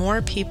reaching to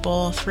more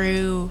people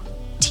through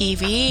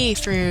TV,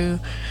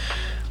 through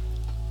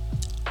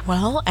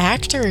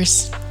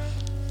actors.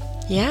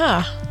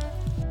 Yeah,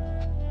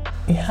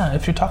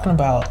 if you're talking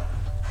about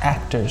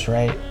actors,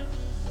 right?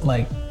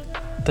 Like,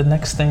 the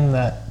next thing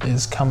that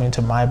is coming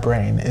to my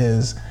brain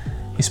is,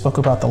 you spoke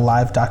about the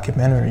live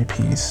documentary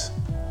piece.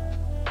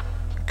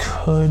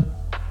 Could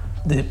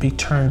it be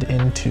turned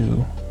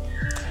into,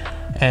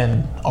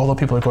 and although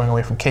people are going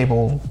away from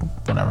cable,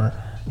 whatever,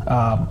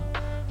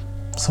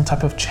 some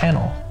type of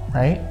channel,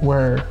 right?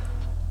 Where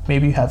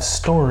maybe you have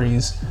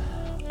stories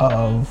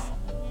of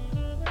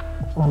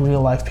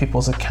real life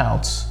people's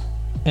accounts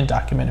in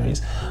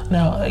documentaries.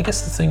 Now, I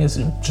guess the thing is,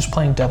 just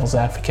playing devil's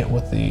advocate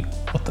with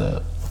the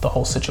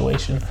whole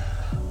situation.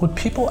 Would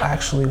people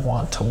actually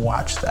want to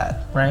watch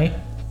that, right?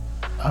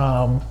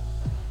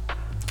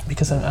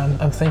 Because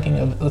I'm thinking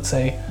of, let's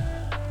say,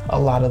 a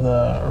lot of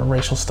the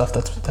racial stuff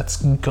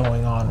that's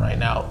going on right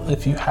now.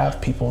 If you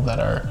have people that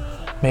are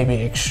maybe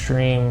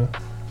extreme,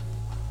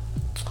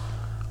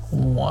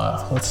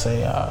 let's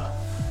say,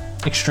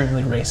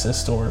 extremely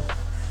racist, or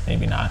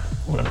maybe not,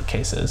 whatever the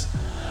case is.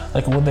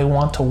 Like, would they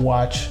want to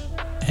watch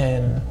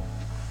in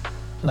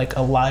like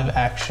a live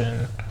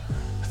action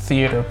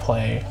theater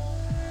play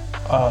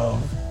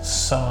of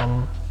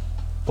some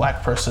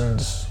black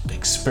person's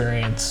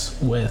experience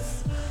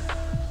with,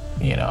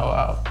 you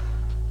know,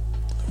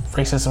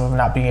 racism of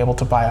not being able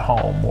to buy a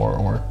home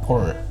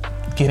or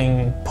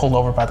getting pulled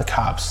over by the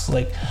cops?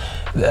 Like,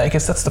 I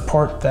guess that's the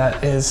part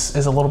that is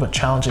a little bit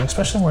challenging,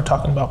 especially when we're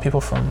talking about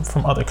people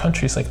from other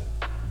countries. Like,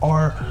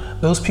 are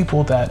those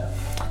people that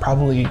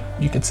probably,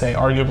 you could say,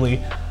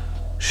 arguably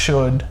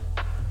should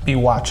be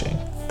watching,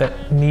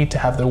 that need to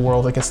have their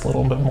world, I guess, a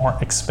little bit more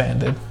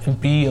expanded and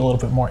be a little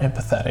bit more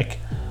empathetic,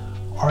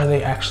 are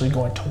they actually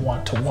going to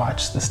want to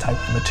watch this type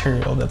of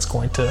material that's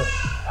going to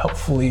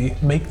hopefully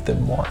make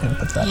them more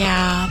empathetic?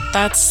 Yeah,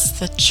 that's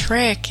the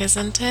trick,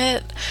 isn't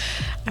it?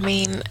 I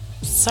mean,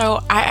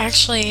 so I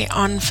actually,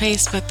 on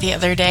Facebook the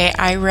other day,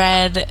 I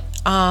read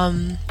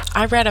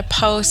a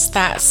post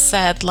that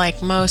said,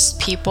 like, most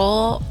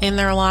people in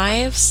their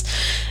lives,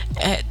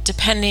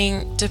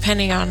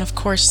 depending on, of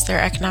course, their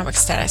economic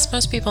status,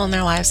 most people in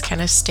their lives kind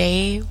of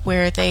stay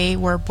where they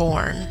were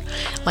born,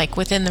 like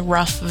within the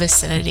rough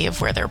vicinity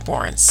of where they're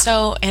born.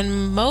 So,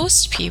 and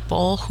most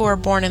people who are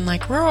born in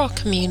like rural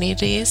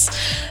communities,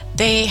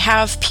 they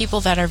have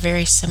people that are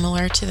very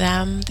similar to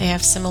them. They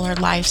have similar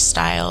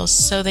lifestyles,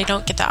 so they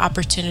don't get the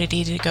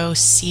opportunity to go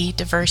see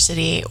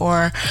diversity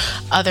or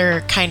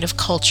other kind of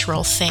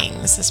cultural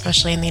things,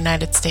 especially in the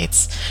United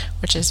States,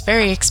 which is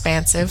very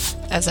expansive,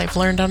 as I've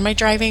learned on my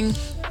driving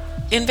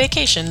in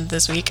vacation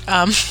this week.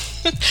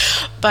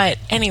 But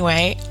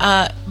anyway,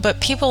 but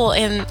people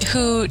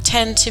who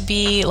tend to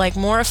be like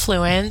more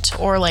affluent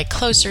or like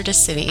closer to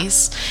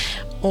cities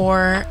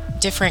or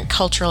different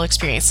cultural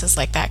experiences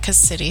like that, because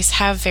cities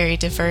have very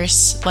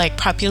diverse like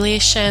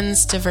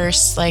populations,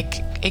 diverse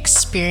like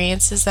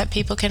experiences that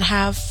people can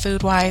have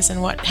food wise and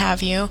what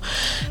have you.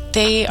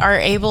 They are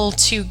able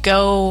to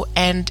go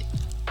and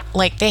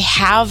like they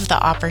have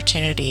the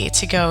opportunity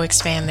to go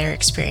expand their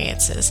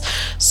experiences.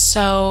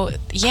 So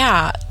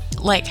yeah,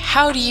 like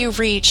how do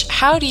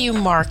you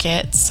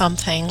market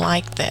something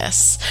like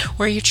this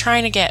where you're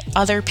trying to get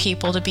other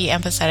people to be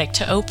empathetic,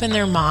 to open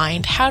their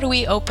mind? How do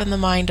we open the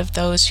mind of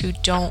those who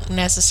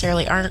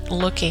aren't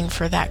looking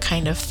for that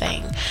kind of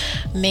thing?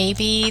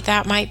 Maybe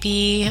that might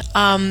be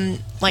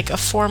like a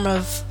form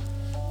of,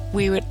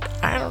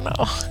 I don't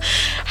know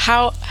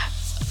how.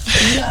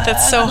 Yeah,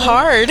 that's so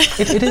hard.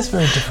 It is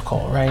very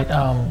difficult, right?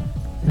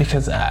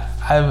 Because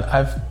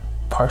I've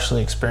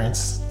partially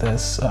experienced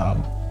this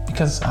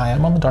because I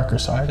am on the darker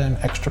side. I'm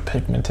extra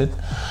pigmented,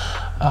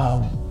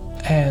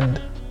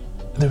 and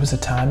there was a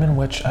time in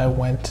which I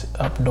went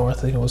up north.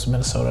 I think it was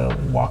Minnesota.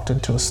 Walked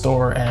into a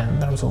store,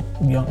 and there was a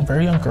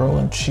very young girl,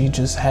 and she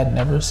just had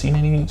never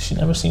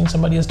seen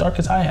somebody as dark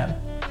as I am,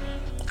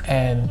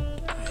 and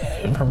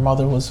her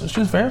mother was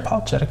very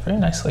apologetic, very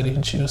nice lady,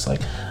 and she was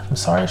like, I'm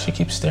sorry she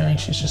keeps staring,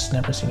 she's just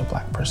never seen a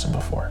black person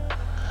before.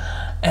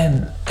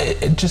 And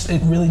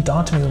it really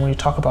daunted me when you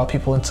talk about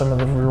people in some of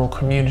the rural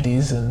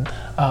communities, and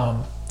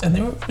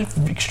they were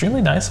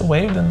extremely nice. I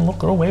waved, and the little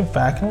girl waved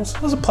back, and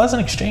it was a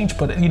pleasant exchange.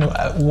 But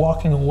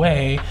walking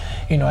away,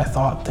 I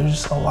thought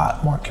there's a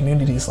lot more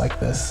communities like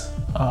this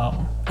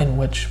in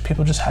which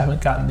people just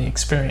haven't gotten the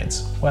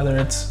experience, whether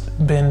it's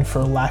been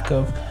for lack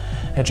of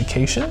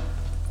education,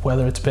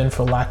 whether it's been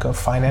for lack of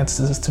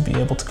finances to be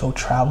able to go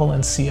travel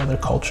and see other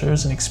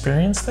cultures and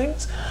experience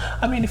things.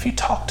 I mean, if you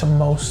talk to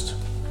most,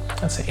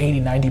 let's say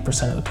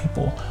 80-90% of the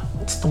people,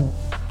 what's the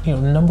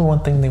number one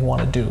thing they want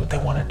to do? They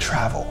want to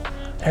travel.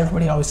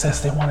 Everybody always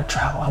says they want to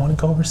travel. I want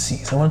to go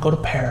overseas. I want to go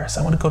to Paris.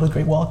 I want to go to the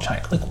Great Wall of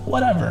China, like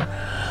whatever.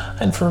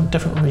 And for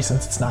different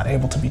reasons, it's not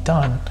able to be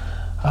done.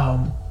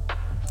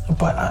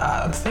 But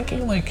I'm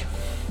thinking like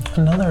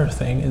another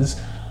thing is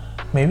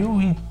maybe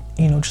we,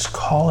 just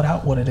call it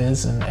out what it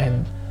is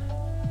and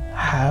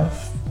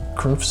have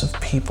groups of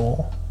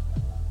people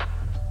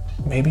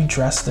maybe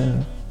dressed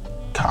in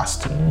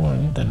costume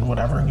and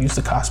whatever, and use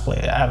the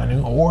cosplay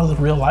avenue or the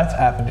real life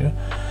avenue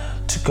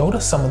to go to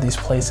some of these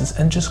places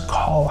and just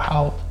call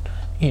out,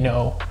 I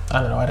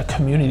don't know, at a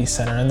community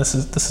center. And this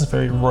is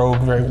very rogue,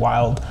 very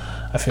wild,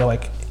 I feel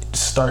like,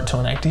 start to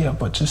an idea,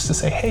 but just to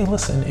say, hey,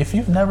 listen, if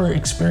you've never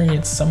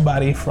experienced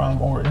somebody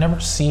from, or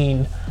never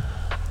seen,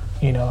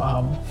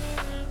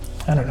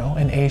 I don't know,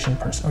 an Asian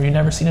person, or you've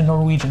never seen a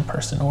Norwegian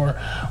person,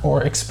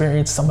 or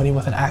experienced somebody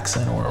with an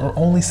accent, or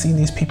only seen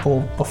these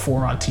people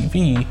before on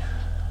TV,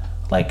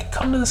 like,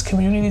 come to this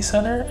community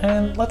center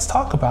and let's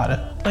talk about it.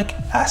 Like,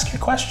 ask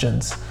your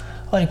questions.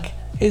 Like,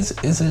 is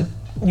it,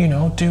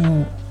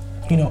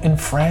 in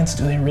France,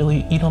 do they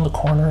really eat on the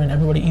corner and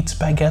everybody eats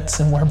baguettes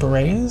and wear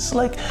berets?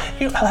 Like,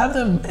 have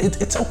them,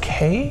 it's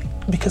okay,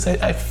 because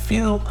I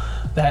feel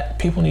that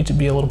people need to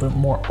be a little bit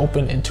more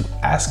open into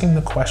asking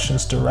the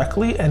questions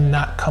directly and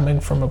not coming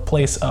from a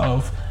place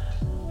of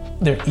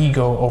their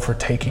ego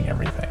overtaking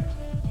everything,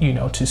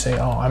 to say,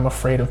 oh, I'm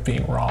afraid of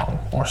being wrong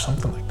or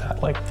something like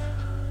that. Like,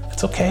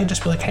 it's okay,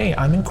 just be like, hey,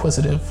 I'm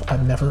inquisitive,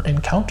 I've never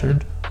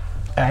encountered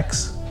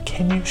X,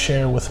 can you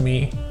share with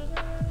me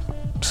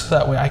so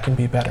that way I can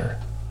be better,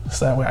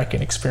 so that way I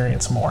can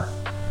experience more.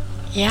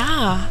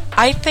 Yeah,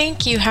 I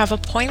think you have a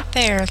point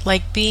there,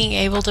 like being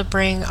able to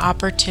bring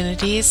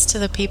opportunities to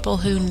the people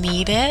who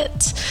need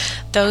it.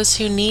 Those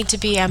who need to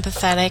be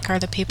empathetic are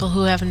the people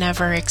who have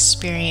never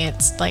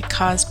experienced like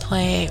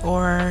cosplay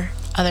or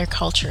other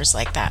cultures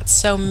like that.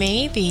 So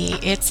maybe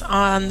it's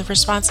on the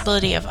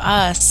responsibility of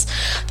us,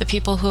 the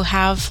people who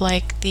have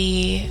like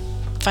the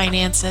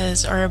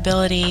finances or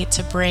ability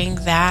to bring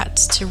that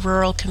to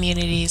rural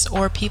communities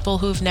or people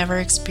who've never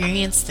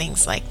experienced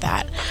things like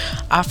that,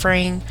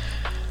 offering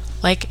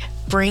like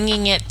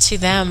bringing it to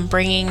them,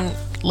 bringing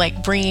I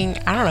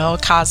don't know, a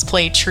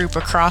cosplay troupe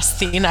across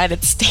the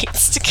United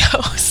States to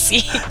go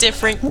see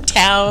different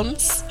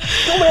towns.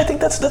 No, but I think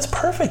that's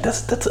perfect.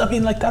 That's I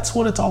mean, like, that's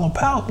what it's all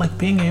about. Like,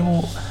 being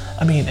able,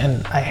 I mean,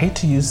 and I hate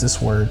to use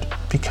this word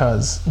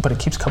but it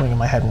keeps coming in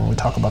my head when we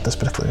talk about this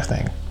particular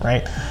thing,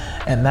 right?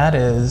 And that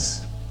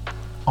is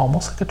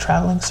almost like a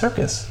traveling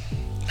circus.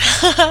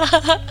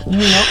 You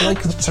know,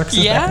 like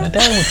circuses back in the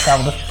day would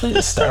travel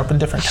to start up in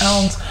different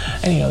towns,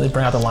 and they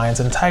bring out the lions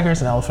and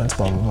tigers and elephants,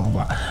 blah blah blah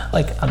blah.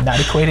 Like, I'm not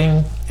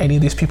equating any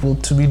of these people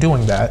to be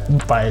doing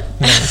that by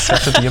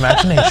stretch of the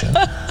imagination,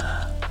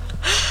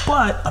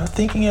 but I'm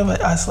thinking of it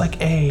as like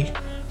a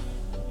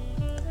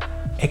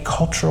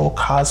cultural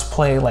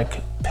cosplay,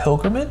 like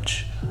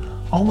pilgrimage,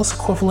 almost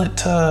equivalent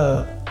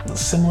to,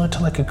 similar to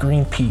like a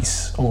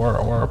Greenpeace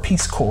or a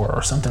Peace Corps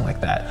or something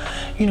like that,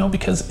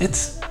 because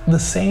it's the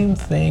same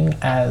thing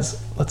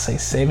as, let's say,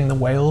 saving the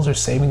whales or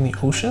saving the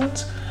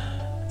oceans.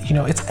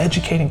 It's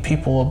educating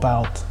people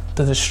about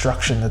the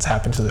destruction that's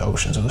happened to the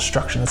oceans or the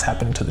destruction that's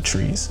happening to the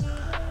trees.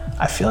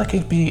 I feel like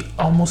it'd be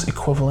almost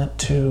equivalent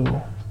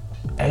to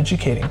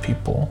educating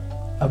people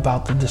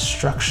about the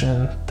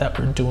destruction that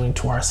we're doing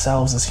to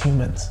ourselves as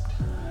humans.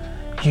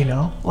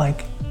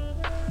 Like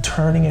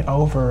turning it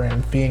over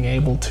and being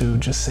able to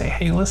just say,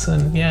 hey,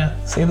 listen,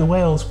 yeah, save the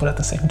whales, but at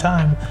the same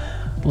time,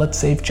 let's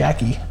save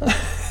Jackie.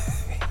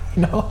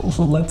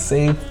 Let's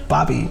save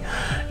Bobby.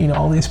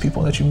 All these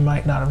people that you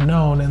might not have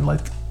known, and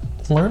like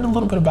learn a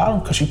little bit about them,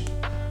 because you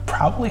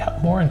probably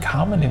have more in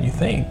common than you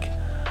think.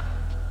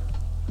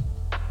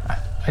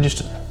 I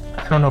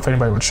don't know if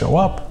anybody would show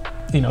up,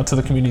 to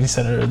the community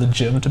center or the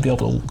gym to be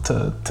able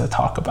to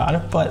talk about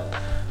it, but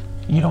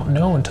you don't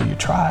know until you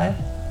try.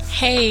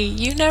 Hey,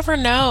 you never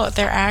know.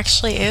 There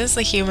actually is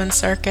a human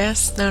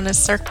circus known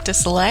as Cirque du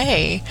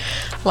Soleil.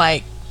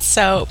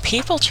 So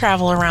people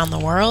travel around the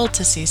world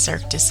to see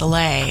Cirque du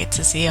Soleil,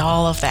 to see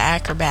all of the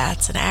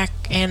acrobats and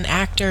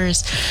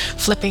actors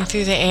flipping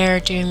through the air,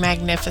 doing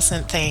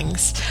magnificent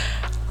things.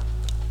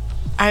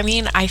 I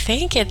mean, I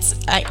think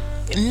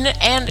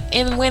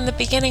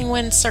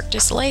when Cirque du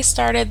Soleil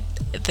started,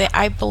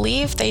 I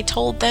believe they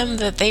told them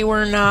that they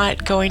were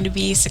not going to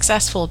be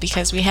successful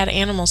because we had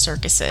animal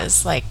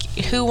circuses. Like,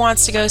 who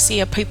wants to go see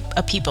a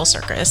people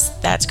circus?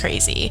 That's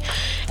crazy.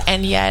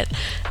 And yet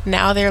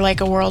now they're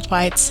like a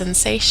worldwide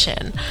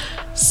sensation.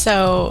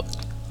 So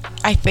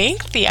I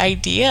think the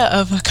idea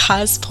of a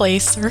cosplay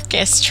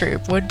circus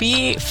troupe would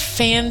be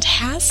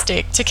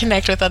fantastic to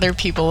connect with other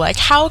people. Like,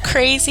 how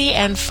crazy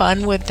and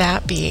fun would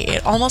that be?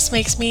 It almost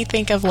makes me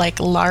think of like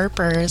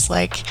LARPers,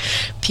 like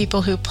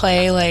people who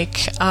play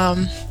like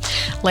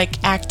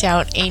act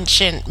out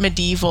ancient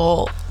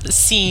medieval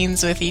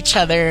scenes with each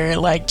other,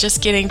 like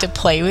just getting to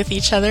play with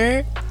each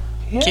other.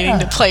 Yeah. Getting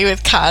to play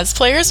with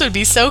cosplayers would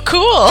be so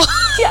cool.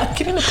 Yeah,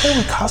 getting to play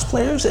with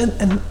cosplayers,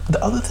 and the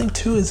other thing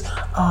too is,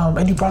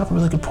 and you brought up a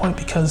really good point,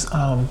 because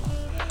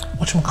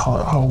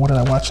whatchamacallit, what did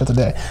I watch the other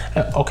day?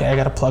 Okay, I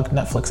gotta plug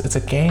Netflix.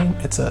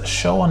 It's a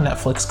show on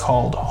Netflix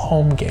called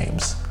Home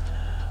Games,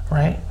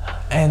 right?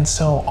 And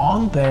so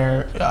on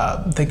there,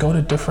 they go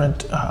to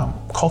different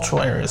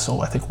cultural areas.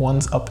 So I think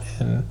one's up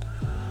in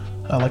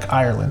like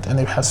Ireland, and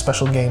they have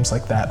special games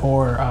like that,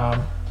 or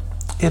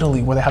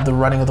Italy, where they have the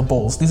running of the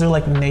bulls. These are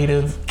like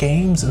native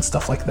games and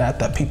stuff like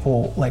that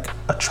people like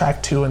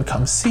attract to and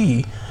come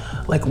see.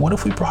 Like, what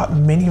if we brought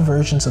mini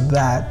versions of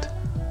that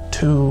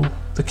to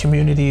the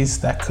communities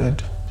that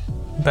could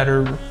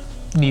better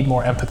need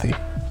more empathy,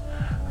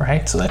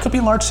 right? So that could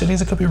be large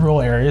cities, it could be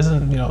rural areas,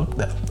 and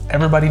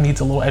everybody needs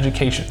a little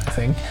education, I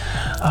think.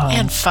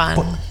 And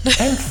fun.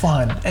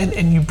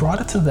 And you brought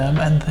it to them,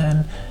 and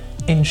then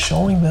in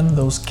showing them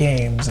those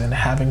games and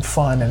having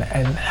fun and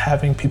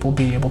having people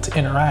be able to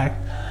interact,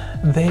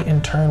 they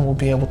in turn will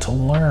be able to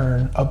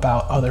learn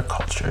about other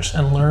cultures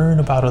and learn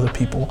about other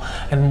people.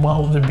 And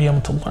while they're being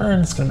able to learn,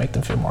 it's going to make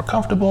them feel more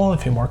comfortable. If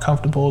they feel more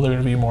comfortable, they're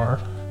going to be more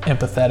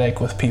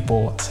empathetic with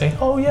people and say,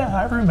 oh yeah,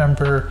 I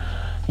remember,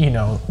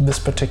 this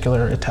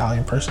particular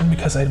Italian person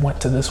because I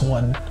went to this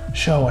one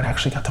show and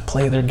actually got to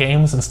play their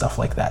games and stuff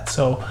like that.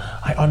 So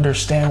I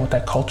understand what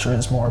that culture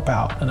is more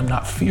about, and I'm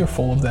not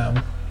fearful of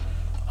them,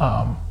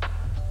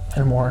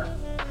 and more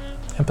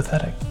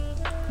empathetic.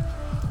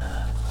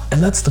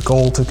 And that's the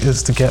goal,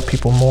 is to get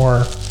people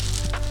more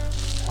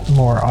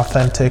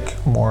authentic,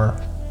 more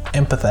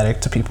empathetic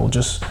to people,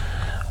 just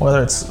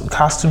whether it's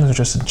costumes or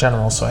just in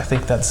general. So I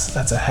think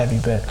that's a heavy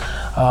bit.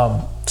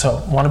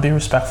 So want to be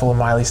respectful of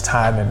Miley's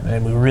time,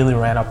 and we really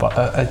ran up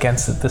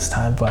against it this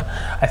time, but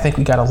I think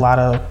we got a lot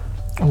of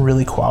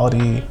really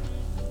quality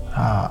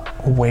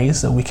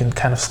ways that we can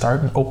kind of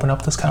start and open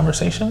up this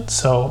conversation.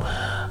 So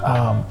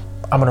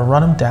I'm going to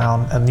run them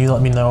down, and you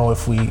let me know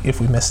if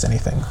we missed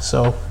anything.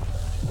 So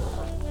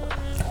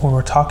when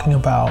we're talking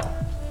about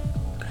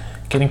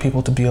getting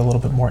people to be a little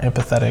bit more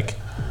empathetic,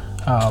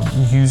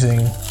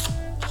 using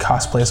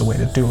cosplay as a way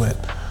to do it,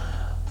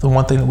 the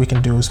one thing that we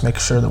can do is make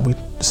sure that we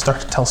start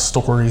to tell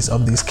stories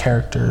of these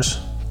characters,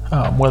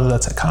 whether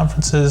that's at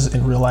conferences,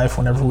 in real life,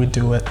 whenever we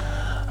do it,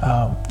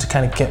 to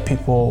kind of get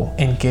people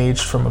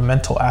engaged from a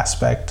mental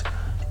aspect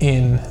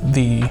in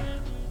the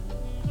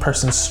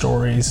person's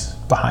stories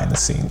behind the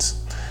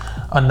scenes.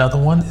 Another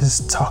one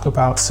is talk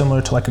about,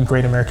 similar to like a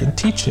Great American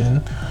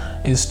Teach-In,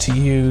 is to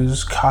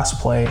use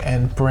cosplay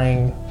and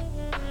bring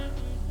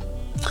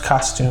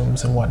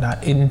costumes and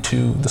whatnot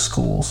into the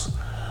schools.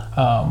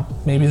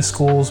 Maybe the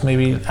schools,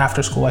 maybe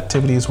after school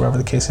activities, wherever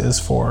the case is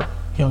for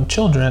young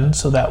children,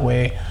 so that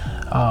way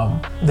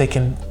they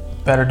can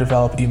better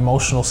develop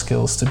emotional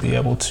skills to be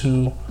able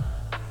to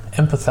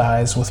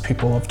empathize with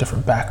people of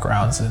different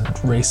backgrounds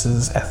and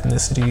races,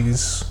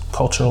 ethnicities,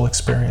 cultural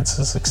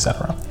experiences,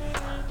 etc.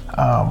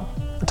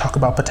 Talk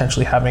about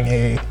potentially having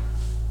a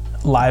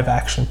live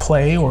action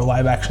play or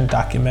live action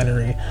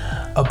documentary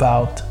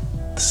about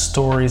the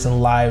stories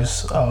and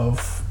lives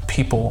of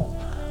people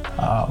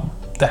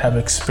that have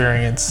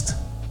experienced,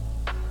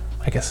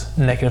 I guess,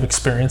 negative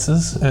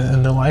experiences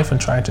in their life,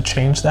 and trying to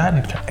change that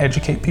and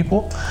educate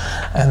people.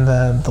 And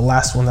then the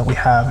last one that we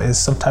have is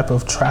some type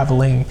of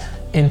traveling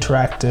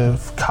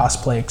interactive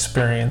cosplay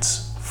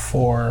experience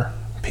for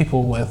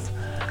people with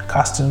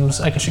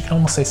costumes. I guess you can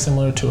almost say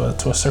similar to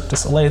a Cirque du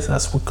Soleil.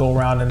 That's what go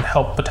around and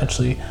help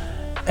potentially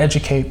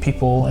educate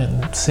people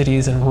in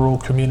cities and rural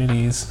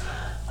communities,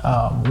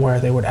 where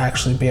they would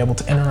actually be able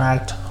to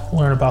interact,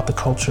 learn about the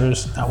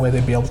cultures. That way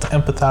they'd be able to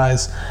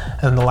empathize.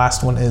 And the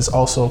last one is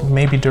also,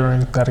 maybe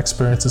during that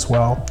experience as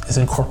well, is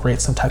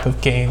incorporate some type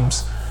of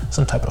games,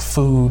 some type of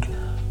food,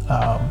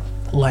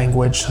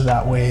 language, so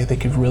that way they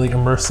could really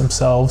immerse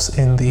themselves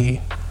in the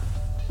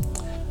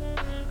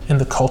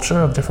culture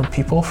of different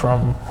people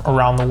from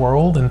around the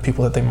world and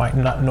people that they might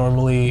not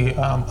normally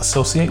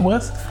associate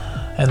with.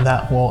 And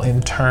that will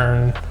in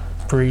turn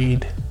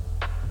breed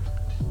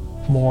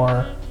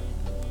more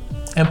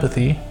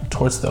empathy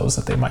towards those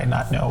that they might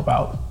not know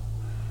about.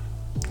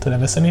 Did I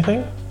miss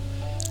anything?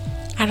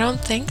 I don't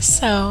think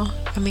so.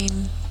 I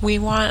mean, we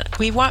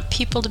want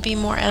people to be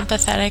more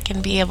empathetic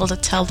and be able to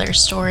tell their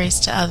stories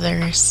to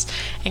others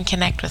and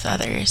connect with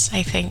others.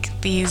 I think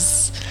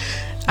these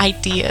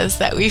ideas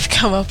that we've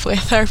come up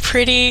with are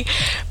pretty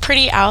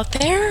out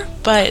there,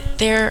 but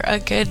they're a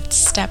good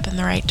step in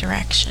the right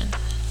direction.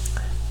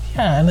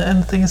 Yeah, and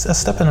the thing is, a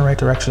step in the right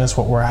direction is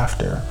what we're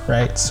after,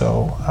 right?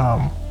 So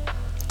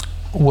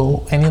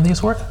will any of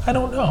these work? I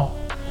don't know,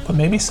 but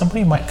maybe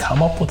somebody might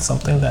come up with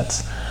something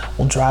that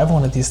will drive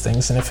one of these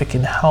things, and if it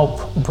can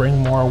help bring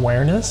more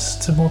awareness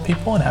to more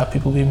people and have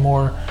people be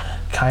more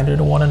kinder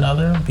to one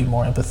another, be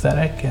more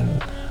empathetic,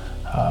 and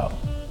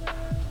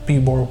be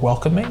more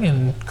welcoming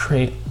and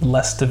create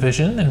less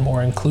division and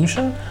more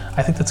inclusion,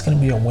 I think that's going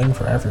to be a win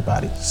for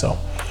everybody. So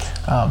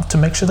to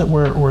make sure that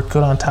we're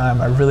good on time,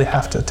 I really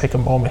have to take a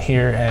moment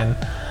here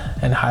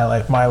and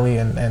highlight Miley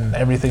and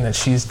everything that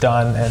she's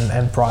done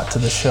and brought to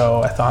the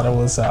show. I thought it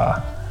was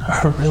a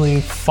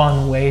really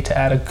fun way to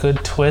add a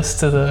good twist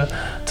to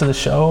the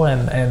show,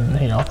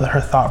 and you know, her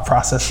thought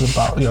process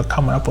about, you know,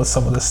 coming up with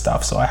some of this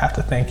stuff. So I have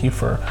to thank you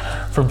for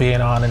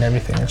being on and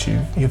everything that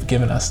you've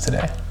given us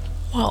today.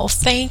 Well,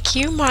 thank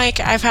you, Mike.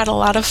 I've had a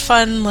lot of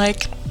fun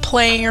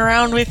playing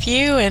around with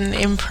you and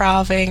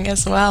improving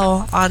as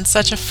well on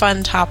such a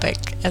fun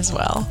topic as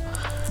well.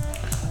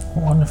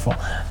 Wonderful.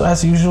 So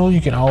as usual, you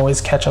can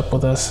always catch up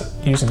with us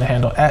using the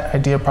handle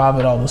 @IdeaProv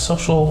at all the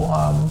social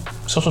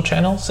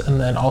channels, and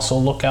then also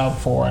look out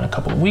for, in a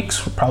couple of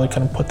weeks, we're probably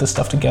going to put this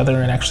stuff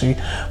together and actually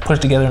put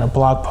it together in a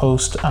blog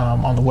post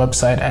on the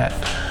website at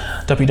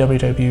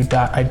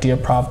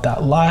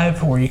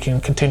www.ideaprov.live, where you can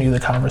continue the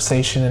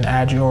conversation and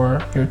add your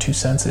 2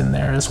 cents in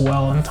there as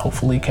well, and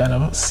hopefully kind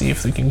of see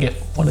if we can get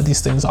one of these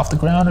things off the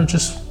ground, or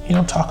just, you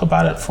know, talk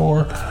about it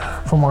for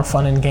more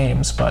fun and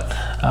games. But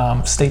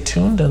stay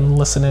tuned and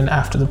listen in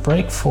after the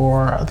break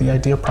for the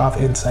IdeaProv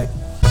Insight.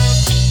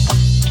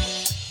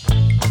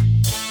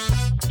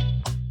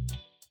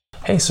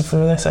 Hey, so for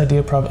this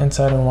IdeaProv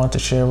Insight, I want to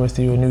share with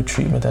you a new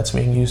treatment that's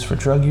being used for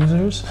drug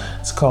users.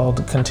 It's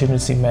called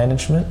contingency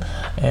management,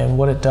 and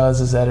what it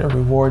does is that it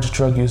rewards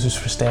drug users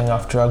for staying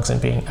off drugs and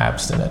being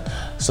abstinent.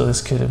 So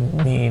this could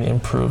mean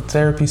improved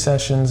therapy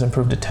sessions,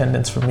 improved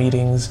attendance for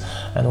meetings,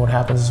 and what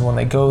happens is when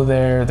they go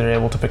there, they're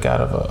able to pick out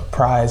of a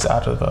prize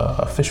out of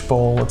a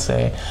fishbowl, let's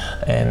say,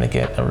 and they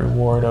get a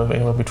reward of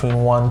anywhere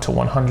between $1 to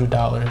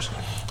 $100.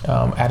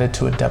 Added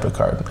to a debit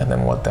card. And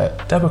then what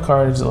that debit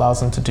card allows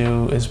them to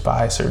do is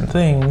buy certain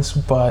things,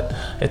 but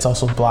it's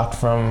also blocked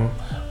from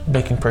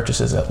making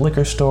purchases at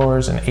liquor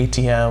stores and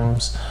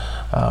ATMs,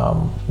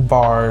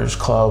 bars,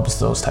 clubs,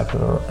 those type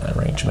of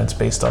arrangements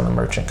based on the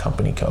merchant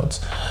company codes.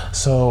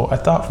 So I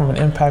thought from an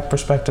impact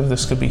perspective,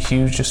 this could be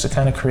huge just to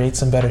kind of create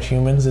some better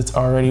humans. It's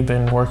already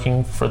been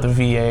working for the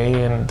VA,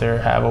 and they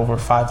have over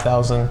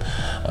 5,000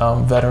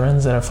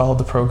 veterans that have followed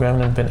the program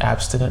and have been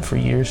abstinent for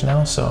years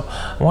now. So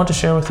I want to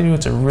share with you.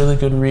 It's a really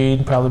good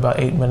read, probably about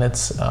 8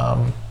 minutes.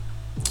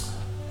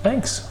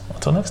 Thanks.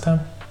 Until next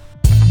time.